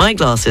I lost my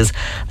glasses,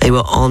 they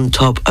were on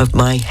top of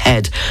my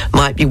head.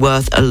 Might be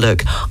worth a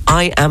look.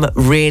 I am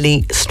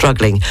really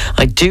struggling.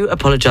 I do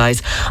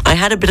apologise. I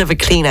had a bit of a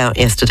clean out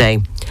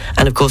yesterday.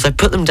 And of course, I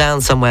put them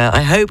down somewhere.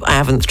 I hope I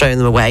haven't thrown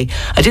them away.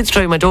 I did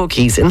throw my door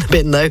keys in the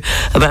bin, though,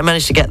 but I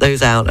managed to get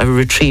those out. I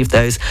retrieved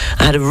those.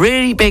 I had a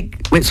really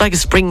big, it's like a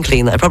spring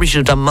clean that I probably should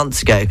have done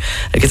months ago,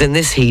 because in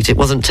this heat, it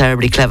wasn't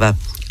terribly clever.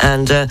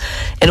 And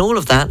in all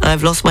of that,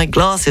 I've lost my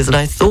glasses. And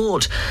I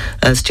thought,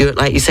 Stuart,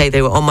 like you say,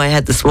 they were on my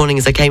head this morning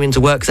as I came into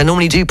work, because I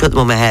normally do put them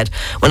on my head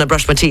when I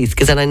brush my teeth,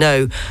 because then I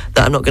know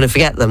that I'm not going to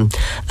forget them.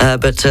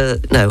 But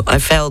no, I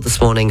failed this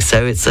morning,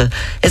 so it's a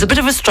bit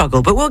of a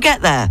struggle, but we'll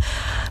get there.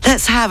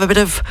 Let's have a bit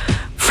of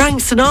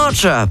Frank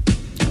Sinatra,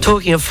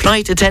 talking of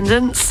flight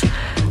attendants,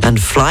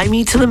 and Fly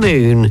Me to the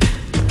Moon.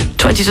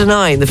 20 to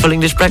 9, the Full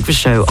English Breakfast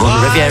Show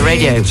on Riviera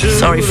Radio.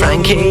 Sorry,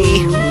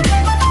 Frankie.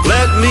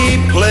 Let me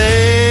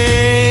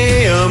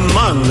play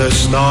among the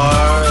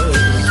stars.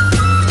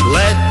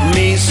 Let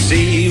me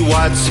see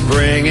what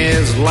spring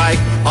is like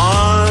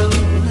on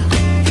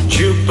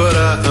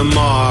Jupiter and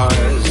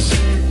Mars.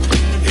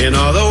 In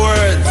other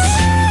words,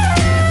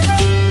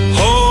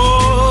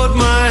 hold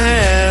my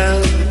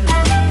hand.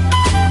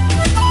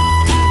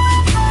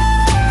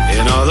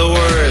 In other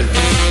words,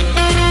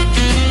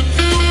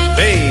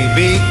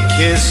 baby,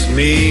 kiss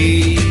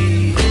me.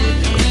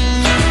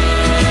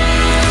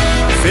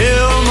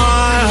 Fill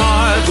my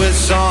heart with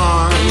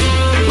song.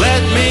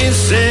 Let me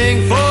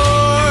sing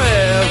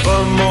forevermore.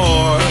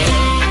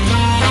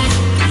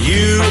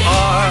 You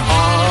are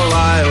all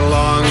I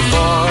long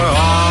for,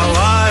 all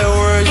I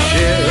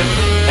worship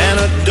and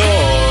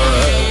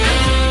adore.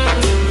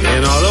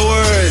 In other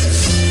words,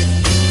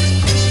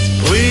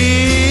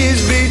 please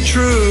be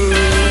true.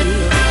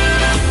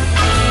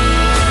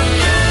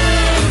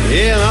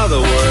 In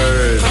other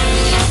words,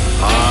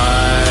 I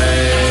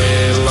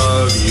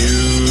love you.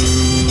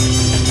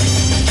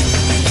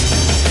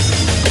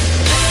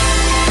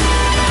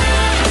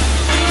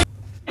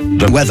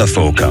 The weather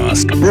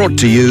forecast brought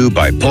to you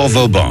by Port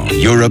Vauban,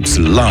 Europe's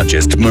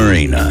largest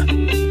marina.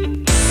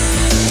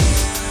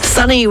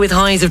 Sunny with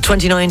highs of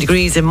 29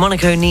 degrees in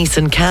Monaco, Nice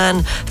and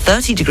Cannes,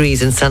 30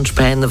 degrees in Saint-Tropez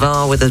and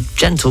Navarre with a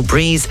gentle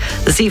breeze.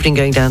 This evening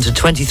going down to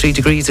 23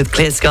 degrees with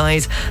clear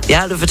skies. The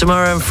outlook for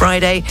tomorrow and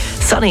Friday,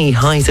 sunny,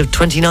 highs of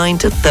 29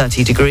 to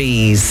 30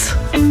 degrees.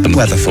 The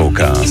weather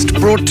forecast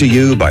brought to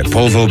you by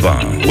Port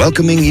Vauban,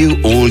 welcoming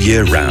you all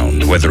year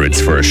round, whether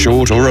it's for a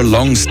short or a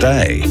long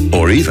stay,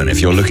 or even if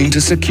you're looking to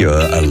secure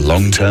a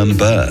long-term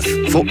berth.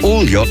 For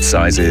all yacht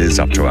sizes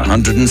up to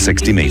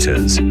 160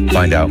 metres.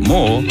 Find out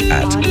more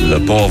at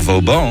leportvauban.com.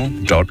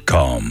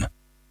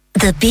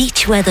 The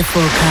beach weather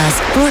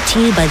forecast brought to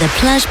you by the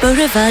Plage Beau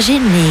Rivage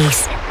in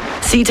Nice.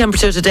 Sea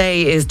temperature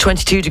today is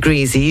 22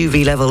 degrees. The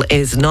UV level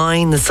is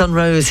 9. The sun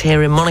rose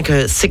here in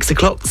Monaco at 6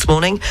 o'clock this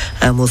morning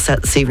and will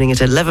set this evening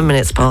at 11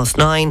 minutes past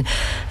 9.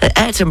 The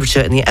air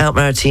temperature in the Alpes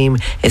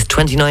Maritimes is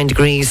 29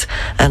 degrees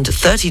and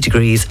 30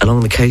 degrees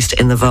along the coast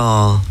in the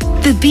Var.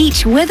 The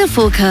beach weather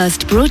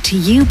forecast brought to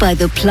you by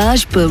the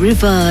Plage Beau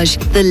Rivage,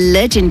 the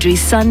legendary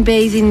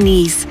sunbathe in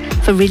Nice.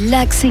 For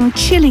relaxing,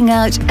 chilling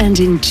out and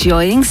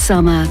enjoying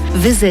summer,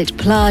 visit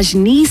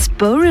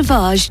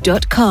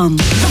plagenicebeaurivage.com.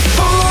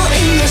 Full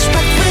English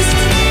breakfast.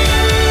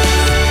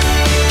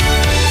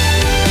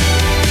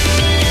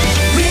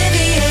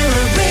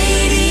 Riviera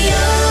Radio.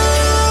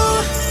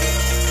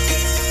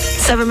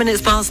 7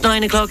 minutes past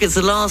 9 o'clock. It's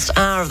the last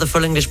hour of the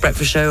Full English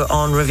Breakfast Show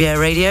on Riviera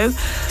Radio.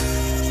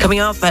 Coming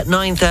up at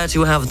 9:30,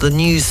 we'll have the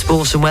news,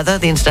 sport and weather,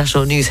 the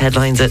international news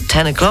headlines at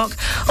 10 o'clock.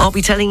 I'll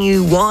be telling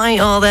you why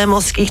are there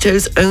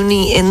mosquitoes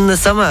only in the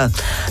summer,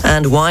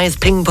 and why is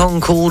ping pong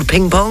called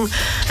ping pong,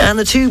 and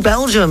the two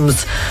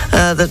Belgians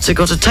that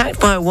got attacked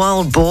by a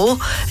wild boar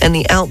in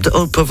the Alpes de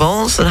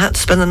Haute-Provence and had to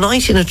spend the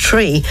night in a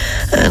tree,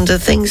 and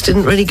things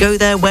didn't really go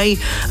their way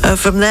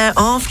from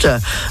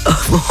thereafter.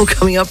 More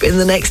coming up in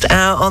the next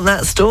hour on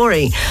that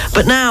story.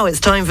 But now it's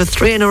time for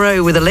 3 in a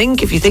row with a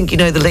link. If you think you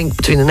know the link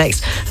between the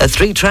next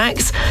 3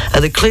 tracks,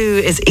 the clue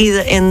is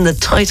either in the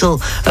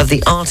title of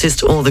the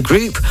artist or the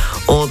group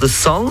or the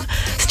song.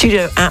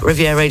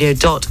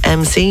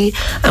 studio@rivieradio.mc,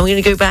 and we're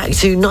going to go back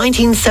to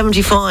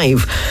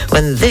 1975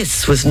 when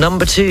this was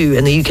number 2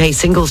 in the UK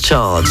singles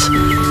chart.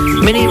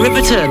 Minnie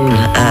Riperton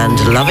and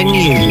Loving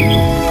You.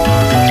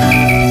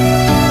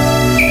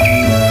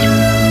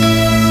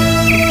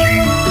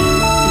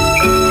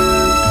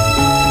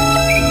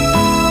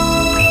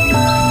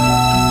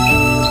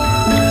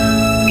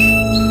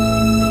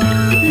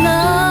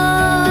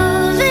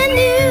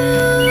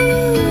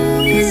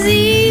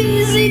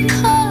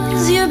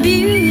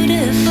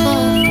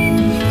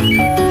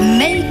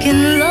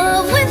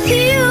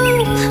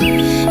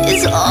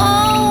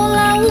 All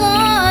I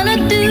wanna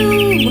do.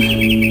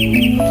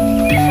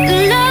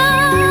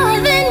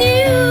 Loving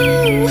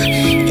you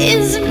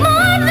is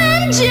more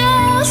than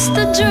just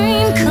a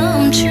dream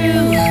come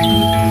true.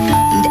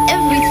 And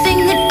everything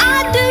that I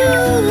do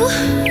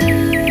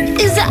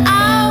is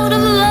out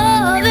of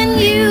loving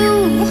you.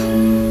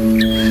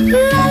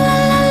 La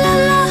la la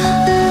la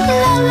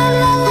la la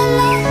la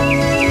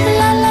la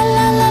la la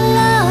la la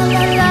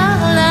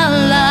la la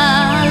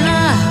la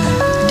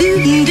do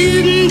do do.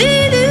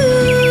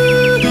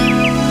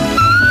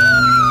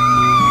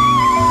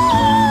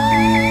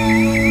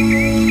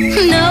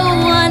 No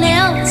one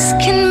else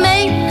can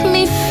make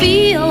me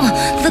feel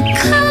the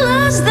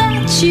colors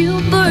that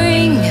you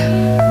bring.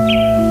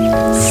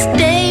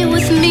 Stay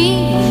with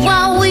me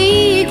while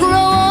we grow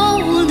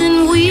old,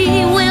 and we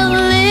will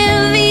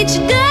live each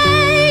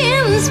day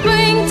in the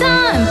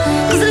springtime.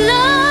 'Cause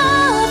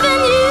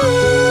loving you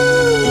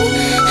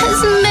has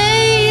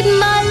made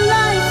my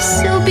life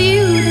so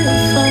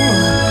beautiful,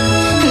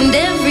 and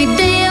every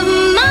day of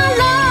my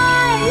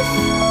life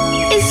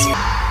is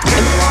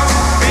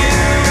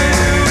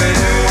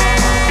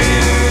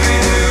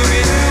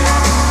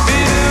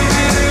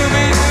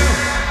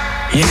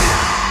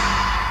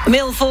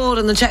Emile Ford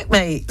and the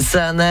Checkmates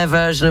and their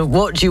version of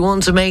What Do You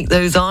Want to Make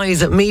Those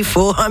Eyes at Me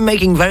For? I'm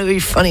making very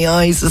funny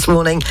eyes this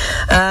morning.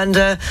 And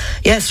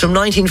yes, from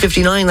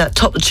 1959, that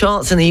topped the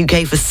charts in the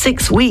UK for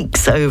 6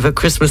 weeks over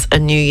Christmas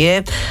and New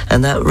Year.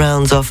 And that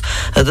rounds off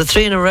the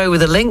 3 in a row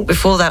with a link.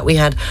 Before that, we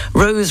had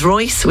Rose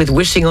Royce with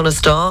Wishing on a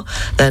Star,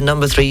 their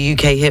number 3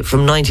 UK hit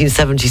from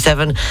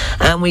 1977.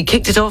 And we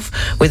kicked it off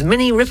with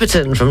Minnie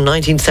Riperton from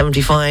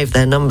 1975,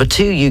 their number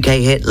 2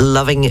 UK hit,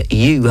 Loving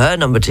You, her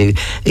number 2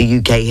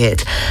 UK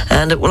hit.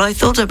 And, well, I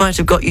thought I might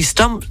have got you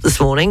stumped this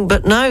morning,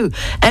 but no.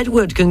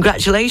 Edward,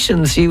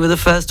 congratulations. You were the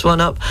first one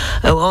up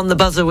on the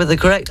buzzer with the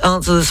correct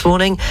answer this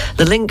morning.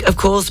 The link, of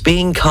course,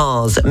 being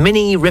Cars.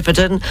 Minnie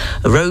Riperton,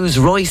 Rose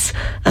Royce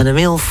and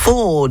Emile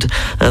Ford.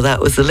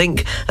 That was the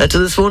link to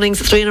this morning's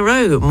 3 in a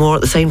row. More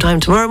at the same time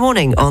tomorrow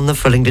morning on the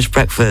Full English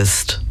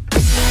Breakfast.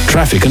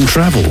 Traffic and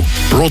travel,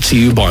 brought to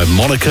you by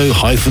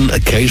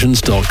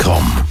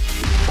monaco-occasions.com.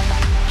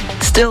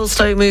 Still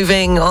slow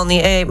moving on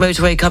the A8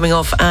 motorway coming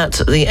off at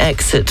the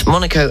exit,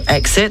 Monaco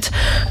exit,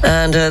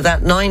 and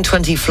that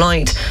 9:20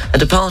 flight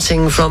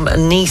departing from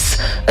Nice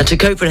to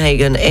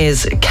Copenhagen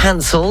is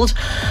cancelled.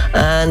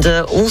 And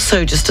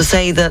also just to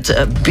say that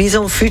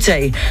Bison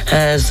Futé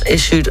has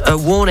issued a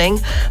warning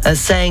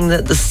saying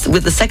that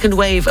with the second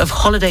wave of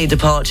holiday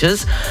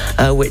departures,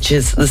 which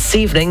is this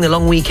evening, the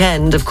long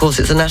weekend, of course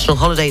it's a national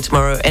holiday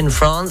tomorrow in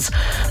France,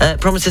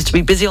 promises to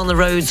be busy on the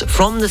roads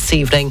from this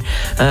evening,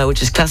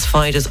 which is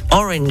classified as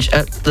orange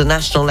at the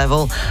national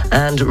level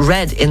and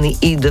red in the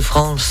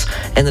Ile-de-France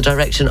in the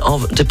direction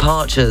of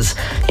departures.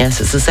 Yes,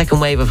 it's the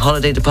second wave of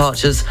holiday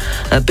departures.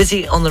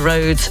 Busy on the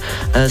roads,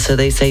 so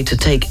they say to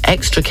take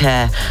extra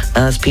care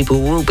as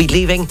people will be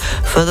leaving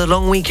for the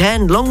long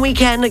weekend. Long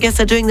weekend, I guess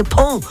they're doing the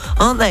pont,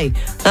 aren't they?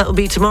 That will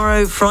be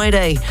tomorrow,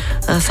 Friday,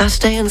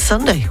 Saturday and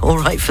Sunday. All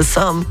right for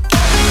some.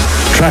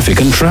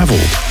 Traffic and travel,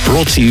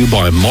 brought to you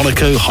by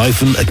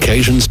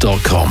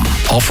monaco-occasions.com,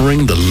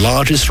 offering the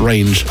largest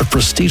range of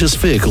prestigious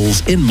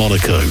vehicles in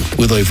Monaco,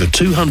 with over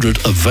 200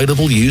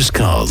 available used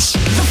cars.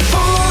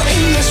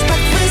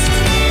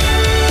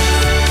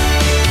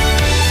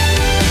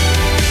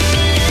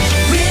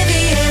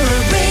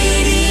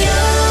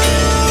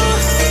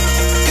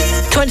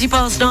 20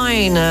 past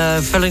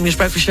 9, Full English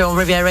Breakfast Show on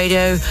Riviera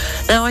Radio.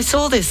 Now, I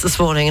saw this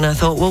morning and I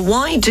thought, well,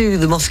 why do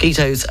the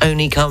mosquitoes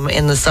only come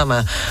in the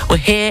summer? Well,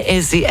 here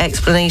is the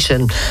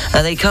explanation.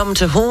 They come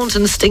to haunt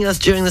and sting us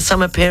during the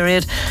summer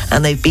period,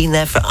 and they've been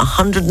there for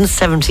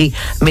 170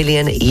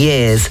 million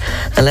years.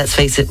 And let's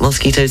face it,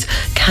 mosquitoes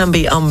can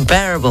be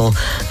unbearable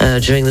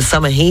during the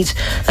summer heat.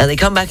 They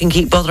come back and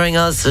keep bothering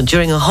us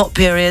during the hot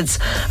periods.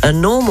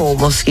 Normal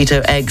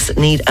mosquito eggs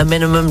need a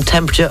minimum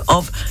temperature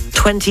of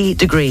 20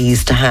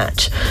 degrees to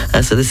hatch.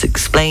 So this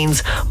explains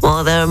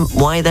why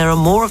there are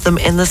more of them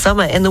in the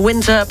summer. In the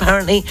winter,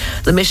 apparently,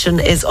 the mission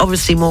is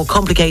obviously more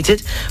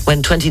complicated.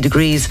 When 20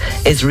 degrees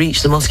is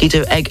reached, the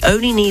mosquito egg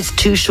only needs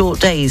 2 short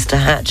days to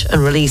hatch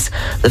and release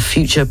the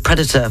future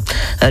predator.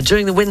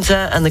 During the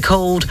winter and the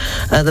cold,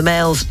 the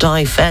males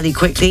die fairly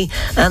quickly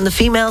and the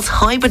females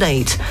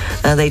hibernate.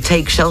 They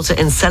take shelter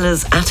in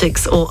cellars,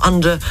 attics or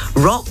under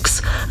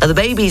rocks. The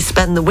babies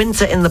spend the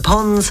winter in the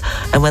ponds,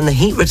 and when the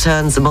heat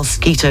returns, the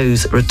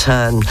mosquitoes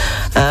return.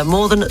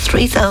 More than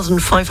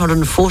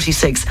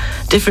 3,546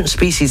 different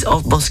species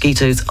of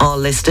mosquitoes are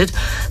listed.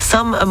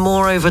 Some are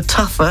moreover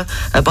tougher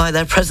by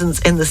their presence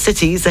in the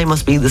cities. They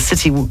must be the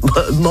city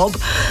mob,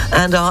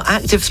 and are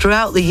active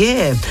throughout the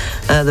year.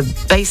 The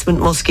basement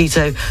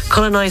mosquito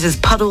colonizes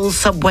puddles,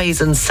 subways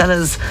and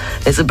cellars.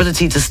 Its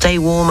ability to stay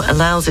warm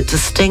allows it to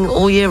sting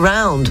all year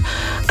round.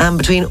 And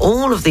between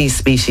all of these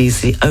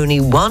species, the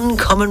only one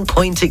common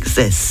point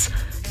exists.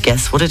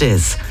 Guess what it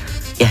is?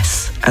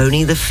 Yes,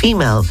 only the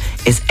female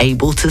is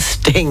able to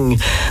sting.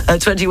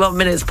 21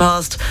 minutes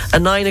past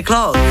 9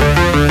 o'clock.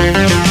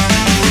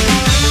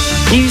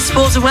 New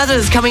sports and weather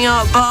is coming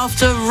up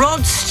after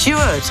Rod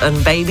Stewart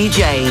and Baby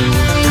Jane.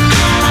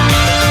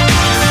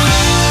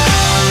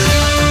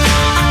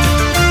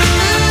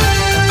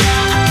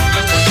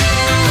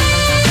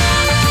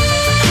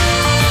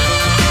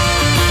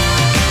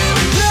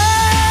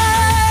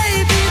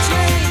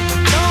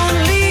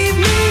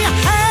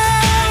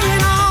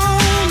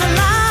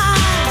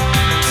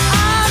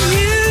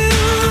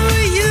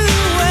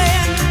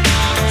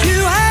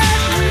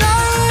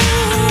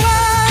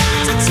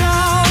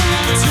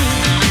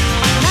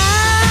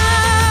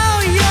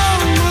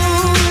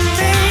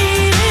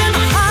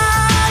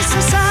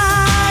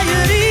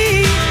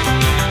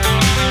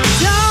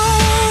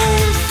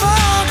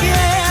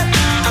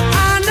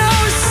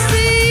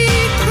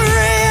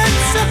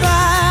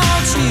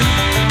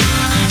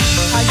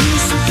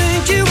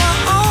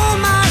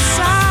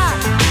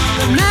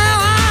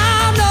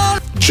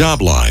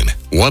 Jobline,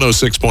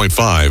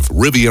 106.5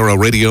 Riviera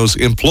Radio's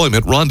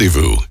Employment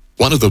Rendezvous.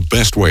 One of the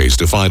best ways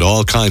to find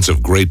all kinds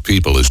of great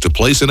people is to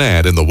place an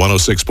ad in the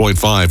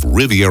 106.5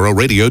 Riviera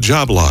Radio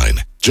Jobline.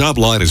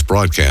 Jobline is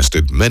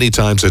broadcasted many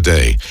times a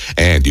day,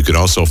 and you can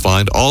also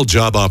find all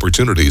job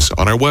opportunities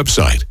on our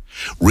website,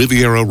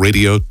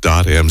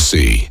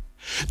 rivieraradio.mc.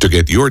 To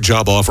get your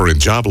job offer in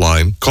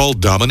Jobline, call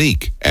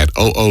Dominique at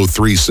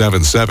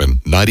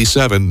 00377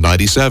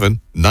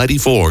 9797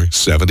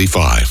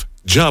 9475.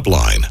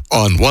 Jobline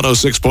on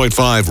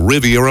 106.5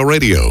 Riviera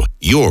Radio,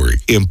 your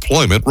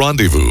employment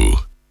rendezvous.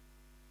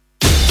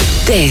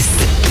 This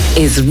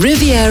is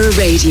Riviera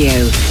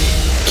Radio,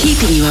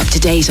 keeping you up to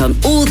date on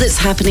all that's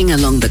happening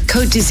along the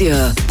Côte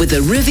d'Azur with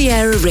the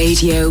Riviera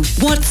Radio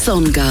What's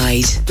On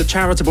Guide. The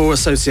charitable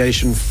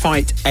association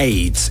Fight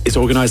AIDS is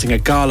organising a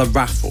gala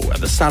raffle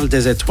at the Salle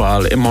des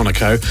Étoiles in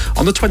Monaco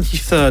on the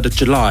 23rd of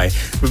July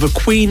with a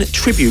Queen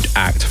tribute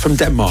act from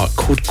Denmark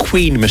called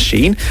Queen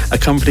Machine,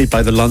 accompanied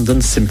by the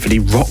London Symphony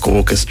Rock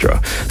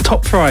Orchestra.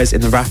 Top prize in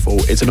the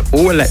raffle is an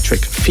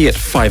all-electric Fiat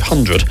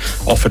 500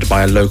 offered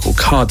by a local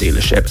car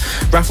dealership.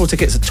 Raffle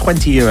tickets are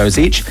 €20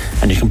 each,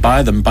 and you can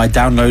buy them by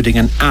downloading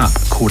an app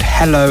called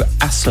Hello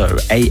Asso,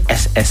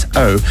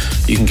 ASSO.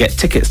 You can get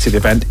tickets to the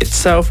event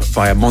itself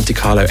via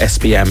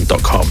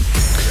montecarlosbm.com.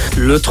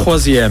 Le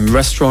Troisième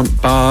restaurant,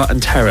 bar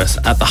and terrace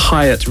at the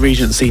Hyatt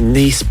Regency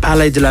Nice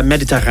Palais de la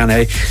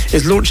Méditerranée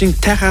is launching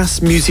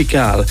Terrasse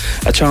Musicale,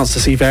 a chance to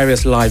see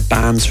various live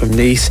bands from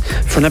Nice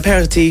for an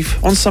aperitif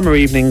on summer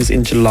evenings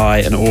in July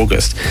and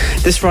August.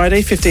 This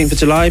Friday, 15th of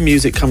July,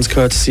 music comes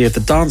courtesy of the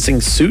Dancing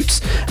Suits,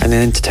 and the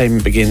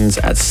entertainment begins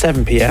at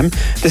 7 p.m.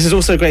 This is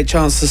also a great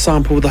chance to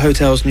sample the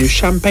hotel's new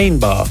champagne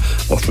bar,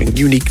 offering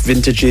unique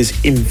vintages,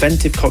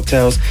 inventive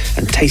cocktails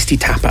and tasty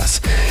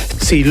tapas.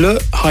 See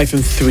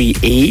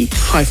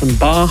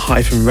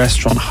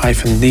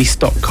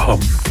le-3e-bar-restaurant-nice.com.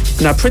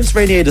 Now, Prince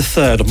Rainier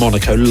III of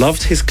Monaco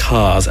loved his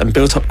cars and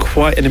built up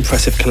quite an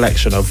impressive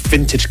collection of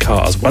vintage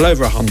cars, well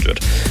over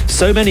 100.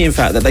 So many, in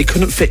fact, that they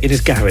couldn't fit in his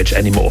garage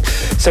anymore.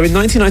 So in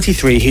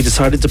 1993, he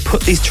decided to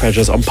put these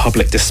treasures on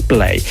public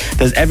display.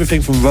 There's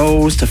everything from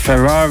Rolls to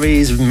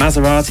Ferraris,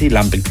 Maserati,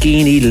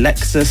 Lamborghini,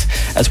 Lexus,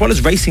 as well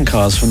as racing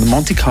cars from the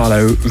Monte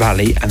Carlo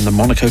Rally and the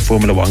Monaco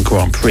Formula One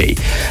Grand Prix.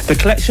 The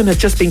collection has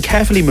just been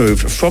carefully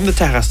moved from the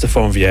Terrasse de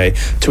Fonvier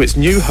to its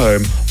new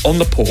home on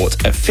the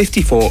port at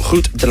 54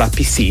 Route de la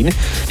Piscine,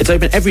 It's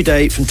open every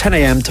day from 10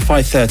 a.m. to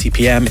 5:30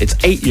 p.m. It's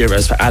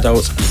 €8 for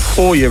adults and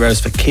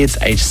 €4 for kids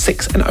aged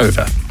 6 and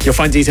over. You'll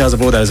find details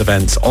of all those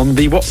events on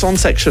the What's On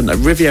section at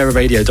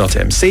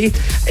rivieraradio.mc.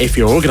 If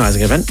you're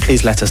organising an event,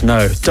 please let us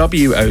know.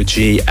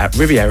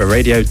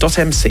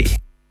 WOG@rivieraradio.mc.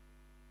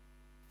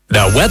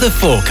 The weather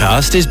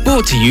forecast is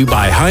brought to you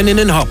by Heinen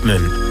and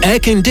Hopman, air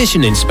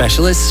conditioning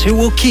specialists who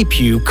will keep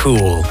you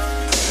cool.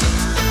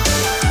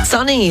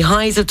 Sunny,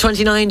 highs of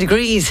 29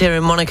 degrees here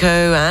in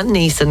Monaco and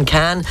Nice and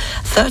Cannes,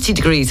 30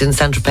 degrees in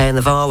Saint-Tropez and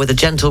the Var with a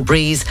gentle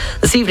breeze.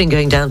 This evening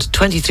going down to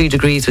 23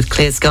 degrees with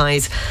clear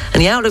skies.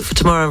 And the outlook for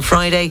tomorrow and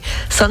Friday,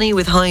 sunny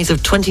with highs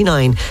of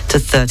 29 to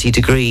 30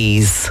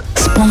 degrees.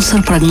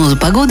 Спонсор прогноза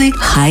погоды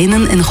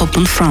Heinen &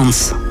 Hopman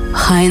France.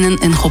 Heinen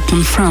 &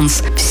 Hopman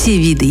France. Все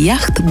виды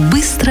яхт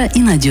быстро и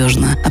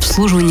надежно.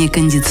 Обслуживание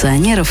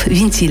кондиционеров,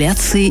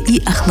 вентиляции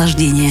и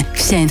охлаждения.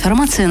 Вся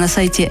информация на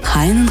сайте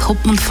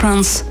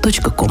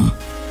heinenhopmanfrance.com.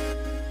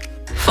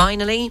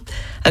 Finally,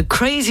 a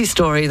crazy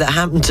story that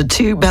happened to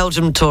two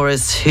Belgian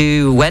tourists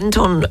who went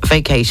on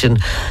vacation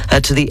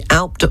to the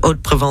Alpes de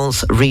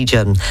Haute-Provence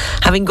region.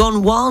 Having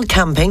gone wild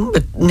camping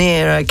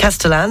near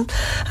Castellane,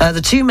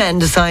 the two men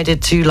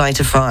decided to light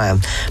a fire.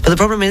 But the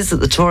problem is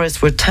that the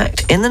tourists were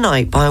attacked in the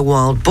night by a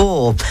wild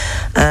boar.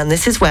 And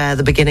this is where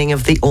the beginning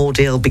of the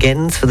ordeal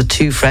begins for the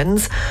two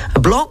friends.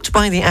 Blocked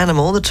by the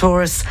animal, the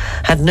tourists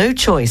had no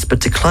choice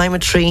but to climb a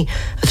tree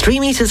 3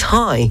 meters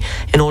high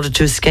in order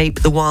to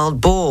escape the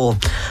wild boar.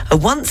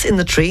 Once in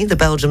the tree, the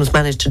Belgians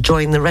managed to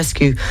join the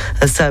rescue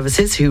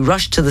services who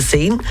rushed to the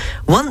scene.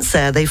 Once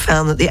there, they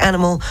found that the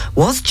animal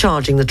was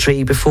charging the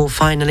tree before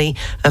finally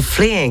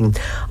fleeing.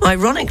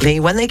 Ironically,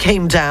 when they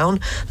came down,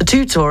 the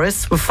two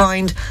tourists were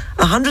fined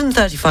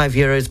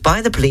 €135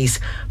 by the police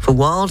for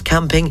wild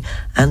camping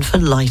and for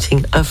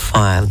lighting a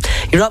fire.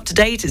 You're up to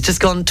date. It's just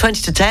gone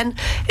 20 to 10.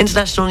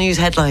 International news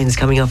headlines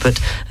coming up at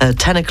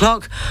 10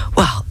 o'clock.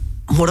 Well,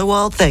 what a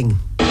wild thing.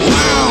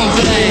 Wild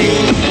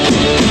thing.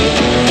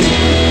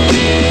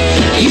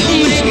 You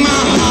make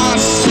my heart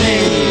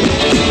sing.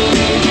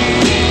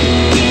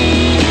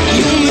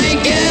 You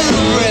make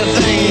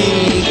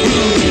everything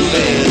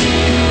groovy.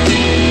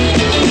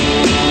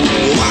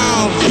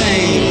 Wild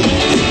thing.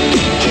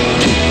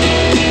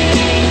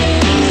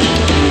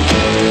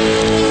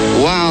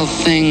 Wild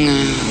thing, I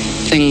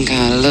think I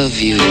love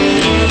you.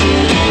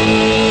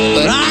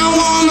 But I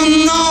wanna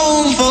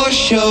know for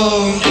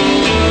sure.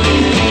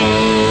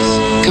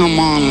 Come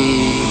on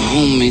and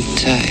hold me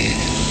tight.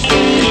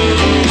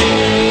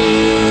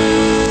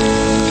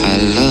 I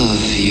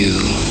love you.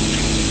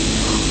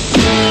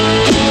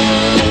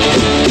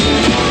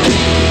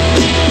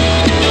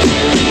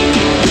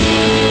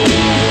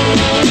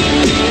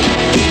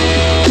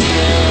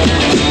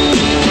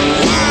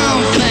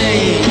 Wild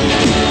thing.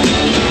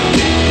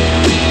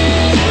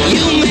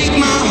 You make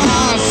my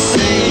heart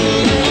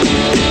sing.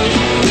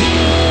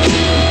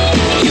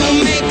 You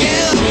make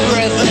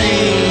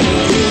everything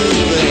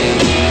groovy.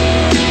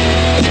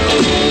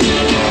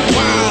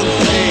 Wild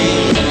thing.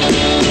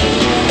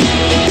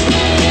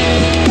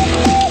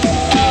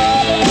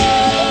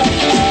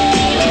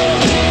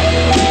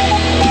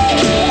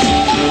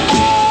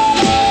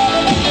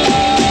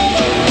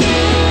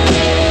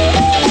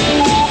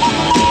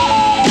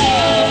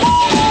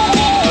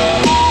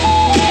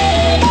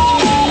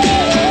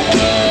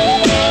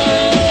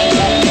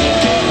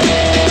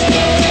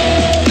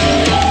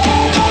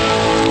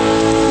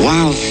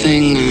 Wild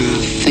thing, I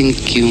think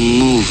you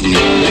move me.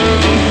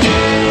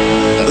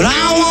 But I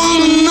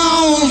wanna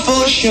know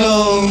for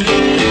sure.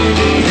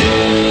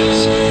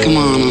 So come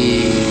on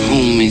and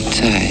hold me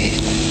tight.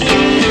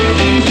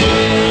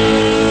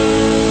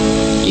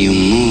 You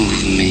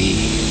move me.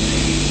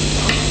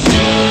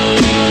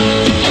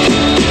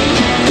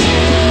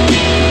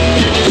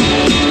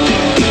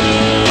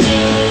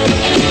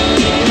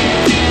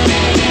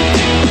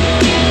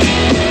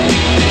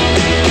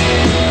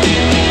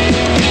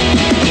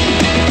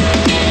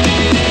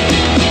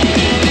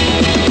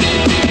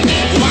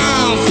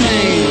 Wild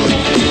thing.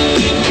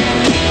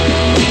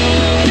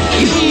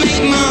 You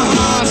make my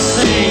heart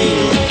sing.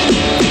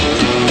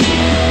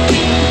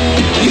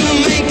 You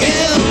make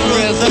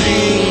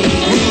everything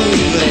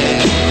groovy.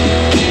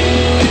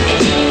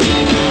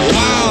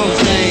 Wild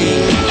thing.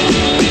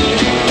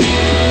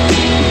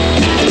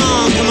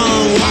 Come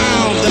on,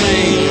 wild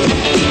thing.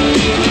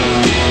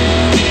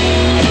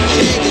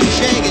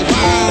 Shake it,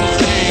 wild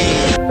thing.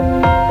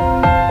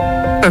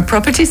 For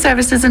property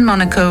services in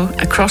Monaco,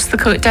 across the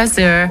Côte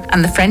d'Azur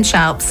and the French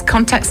Alps,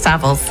 contact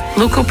Savills,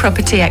 local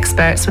property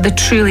experts with a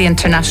truly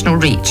international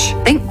reach.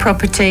 Think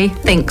property,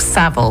 think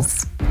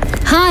Savills.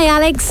 Hi,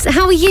 Alex.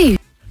 How are you?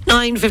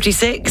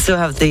 9:56, we'll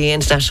have the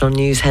international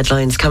news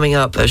headlines coming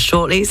up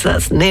shortly, so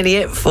that's nearly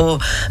it for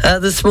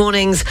this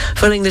morning's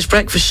Full English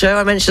Breakfast Show.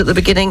 I mentioned at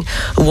the beginning,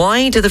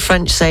 why do the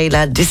French say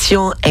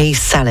l'addition est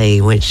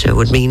salée, which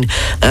would mean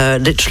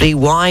literally,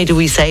 why do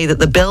we say that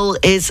the bill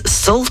is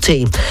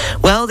salty?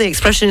 Well, the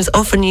expression is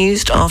often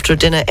used after a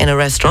dinner in a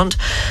restaurant,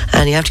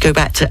 and you have to go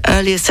back to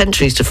earlier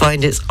centuries to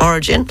find its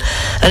origin.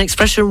 An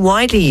expression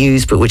widely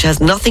used, but which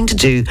has nothing to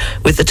do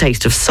with the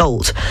taste of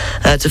salt.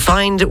 To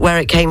find where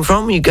it came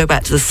from, you go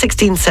back to the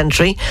 16th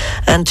century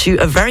and to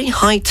a very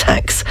high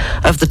tax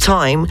of the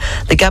time,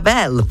 the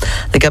gabelle.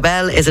 The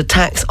gabelle is a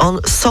tax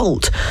on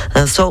salt.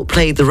 Salt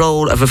played the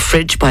role of a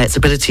fridge by its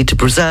ability to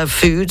preserve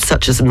food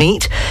such as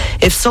meat.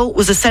 If salt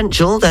was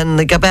essential, then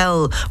the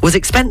gabelle was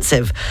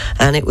expensive,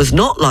 and it was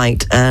not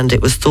liked, and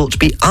it was thought to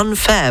be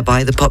unfair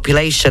by the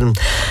population.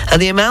 And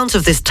the amount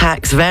of this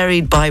tax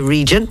varied by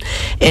region.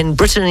 In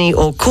Brittany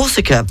or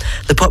Corsica,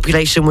 the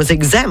population was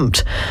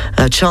exempt,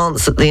 a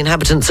chance that the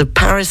inhabitants of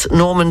Paris,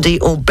 Normandy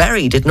or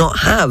Berry did not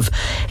have.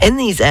 In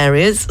these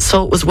areas,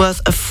 salt was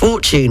worth a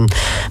fortune.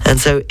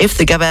 And so if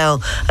the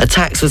gabelle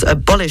tax was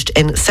abolished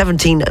in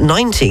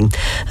 1790,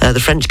 the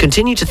French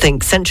continued to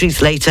think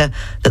centuries later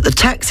that the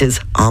taxes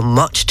are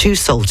much too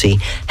salty.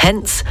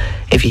 Hence,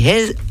 if you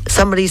hear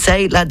somebody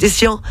say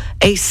l'addition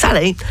est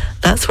salée,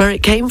 that's where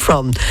it came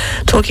from.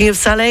 Talking of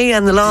salé,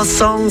 and the last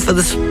song for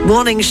this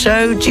morning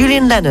show,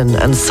 Julian Lennon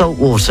and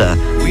Saltwater.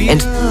 We are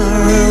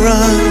a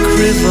rock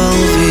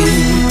revolving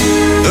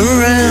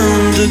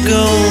around a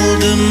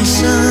golden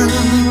sun.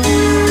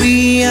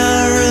 We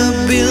are a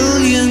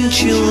billion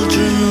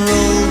children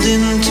rolled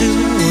into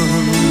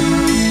one.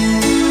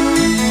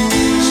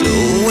 So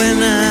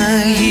when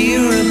I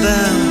hear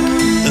about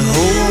the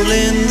hole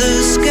in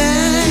the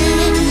sky,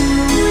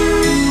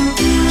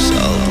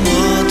 salt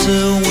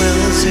water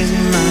wells in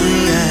my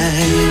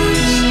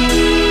eyes.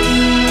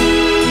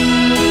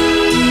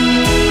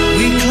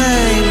 We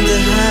climb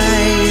the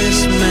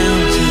highest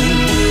mountain,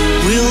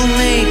 we'll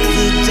make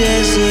the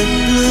desert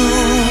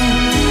bloom.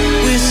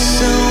 We're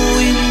so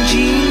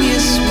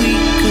ingenious we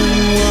can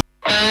walk.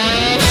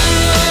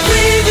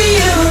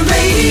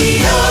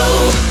 Radio.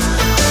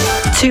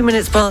 2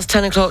 minutes past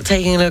 10 o'clock,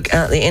 taking a look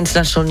at the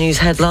international news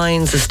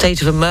headlines. A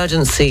state of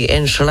emergency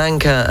in Sri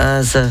Lanka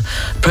as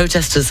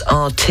protesters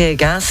are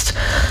tear-gassed.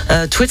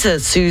 Twitter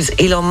sues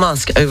Elon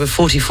Musk over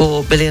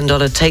 $44 billion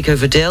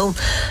takeover deal.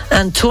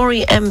 And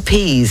Tory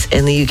MPs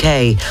in the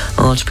UK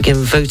are to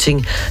begin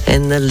voting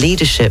in the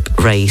leadership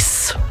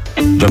race.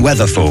 The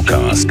weather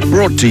forecast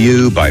brought to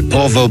you by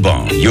Port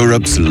Vauban,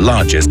 Europe's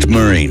largest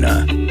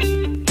marina.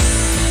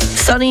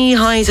 Sunny,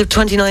 highs of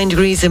 29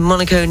 degrees in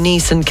Monaco,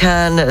 Nice and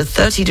Cannes,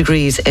 30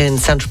 degrees in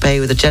Saint-Tropez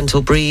with a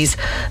gentle breeze,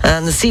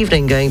 and this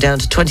evening going down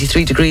to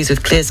 23 degrees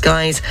with clear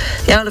skies.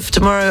 The outlook for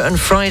tomorrow and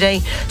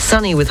Friday,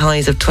 sunny with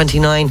highs of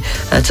 29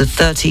 to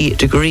 30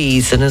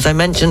 degrees. And as I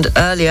mentioned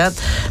earlier,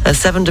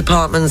 7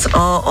 departments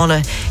are on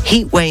a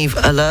heat wave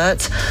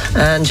alert.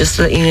 And just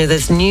to let you know,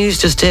 there's news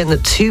just in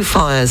that 2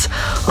 fires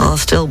are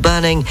still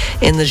burning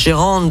in the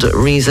Gironde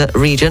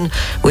region,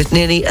 with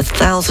nearly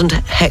 1,000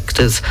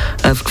 hectares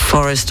of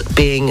forest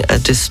being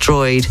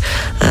destroyed.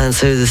 And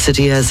so the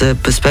city has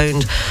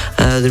postponed,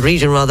 the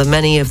region rather,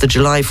 many of the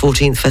July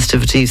 14th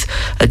festivities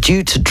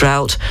due to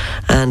drought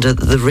and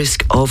the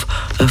risk of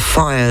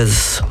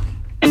fires.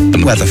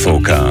 The weather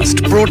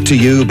forecast brought to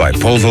you by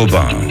Port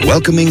Vauban,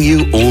 welcoming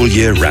you all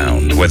year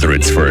round, whether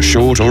it's for a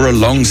short or a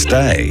long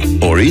stay,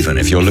 or even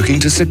if you're looking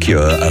to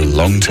secure a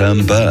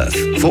long-term berth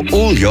for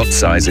all yacht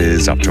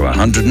sizes up to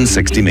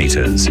 160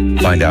 metres.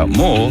 Find out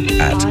more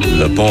at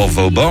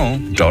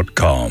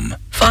leportvauban.com.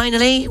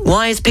 Finally,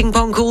 why is ping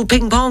pong called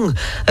ping pong?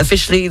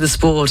 Officially, the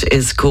sport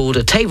is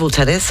called table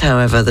tennis.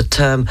 However, the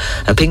term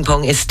ping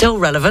pong is still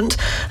relevant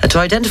to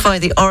identify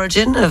the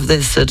origin of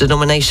this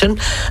denomination.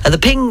 The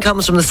ping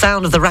comes from the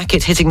sound of the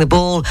racket hitting the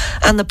ball,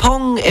 and the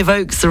pong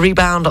evokes the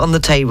rebound on the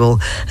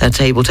table.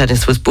 Table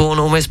tennis was born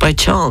almost by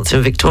chance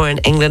in Victorian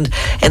England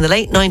in the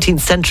late 19th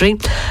century.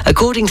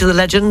 According to the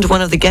legend,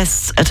 one of the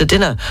guests at a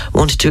dinner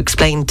wanted to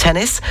explain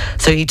tennis,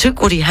 so he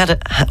took what he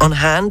had on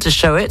hand to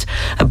show it.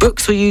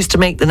 Books were used to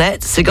make the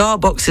net, cigar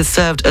boxes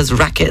served as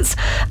rackets,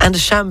 and a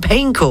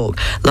champagne cork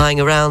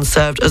lying around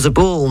served as a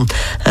ball.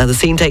 The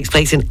scene takes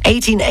place in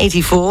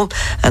 1884,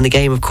 and the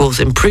game, of course,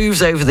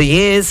 improves over the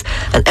years,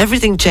 and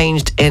everything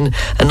changed in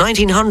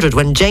 1900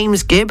 when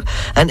James Gibb,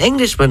 an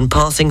Englishman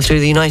passing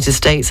through the United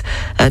States,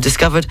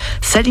 discovered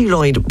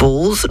celluloid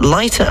balls,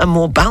 lighter and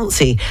more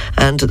bouncy,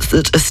 and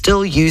that are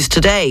still used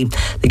today.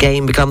 The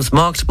game becomes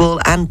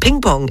marketable, and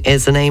ping pong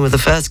is the name of the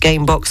first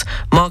game box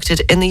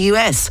marketed in the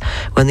US.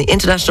 When the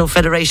International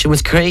Federation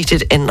was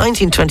created in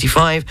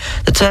 1925,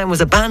 the term was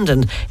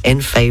abandoned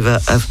in favour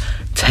of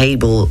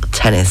table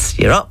tennis.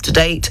 You're up to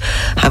date.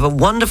 Have a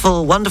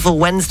wonderful, wonderful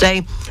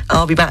Wednesday.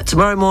 I'll be back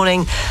tomorrow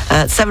morning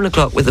at 7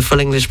 o'clock with the Full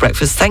English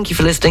Breakfast. Thank you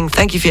for listening.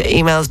 Thank you for your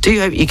emails. Do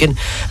hope you can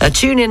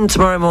tune in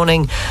tomorrow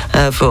morning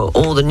for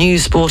all the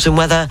news, sport and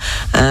weather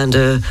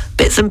and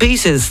bits and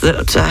pieces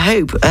that I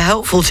hope are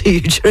helpful to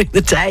you during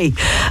the day.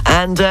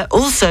 And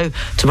also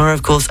tomorrow,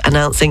 of course,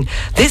 announcing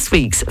this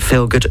week's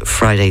Feel Good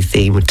Friday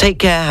theme. Take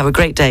care. Have a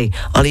great day.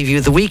 I'll leave you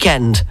with the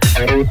weekend.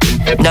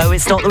 No,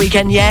 it's not the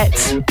weekend yet.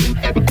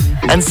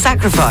 And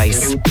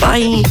Sacrifice.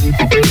 Bye.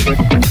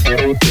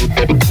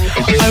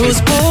 I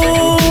was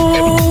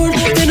born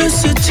in a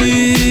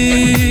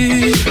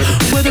city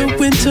where the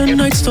winter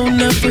nights don't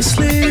ever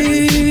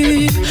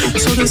sleep.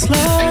 So this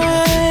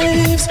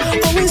life's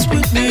always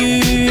with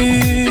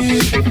me.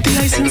 The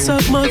ice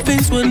inside my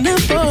veins will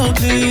never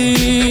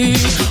bleed.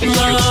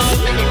 Love,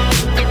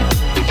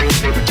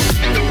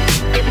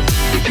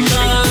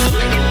 love.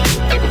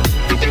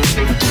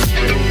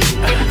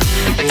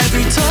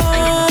 Every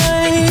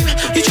time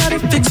you try to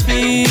fix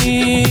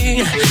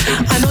me,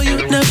 I know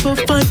you'll never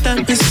find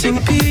that missing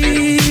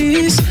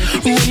piece.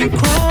 When you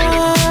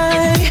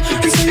cry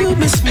and say you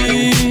miss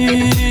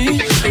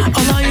me,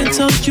 I'll lie and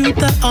tell you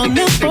that I'll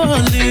never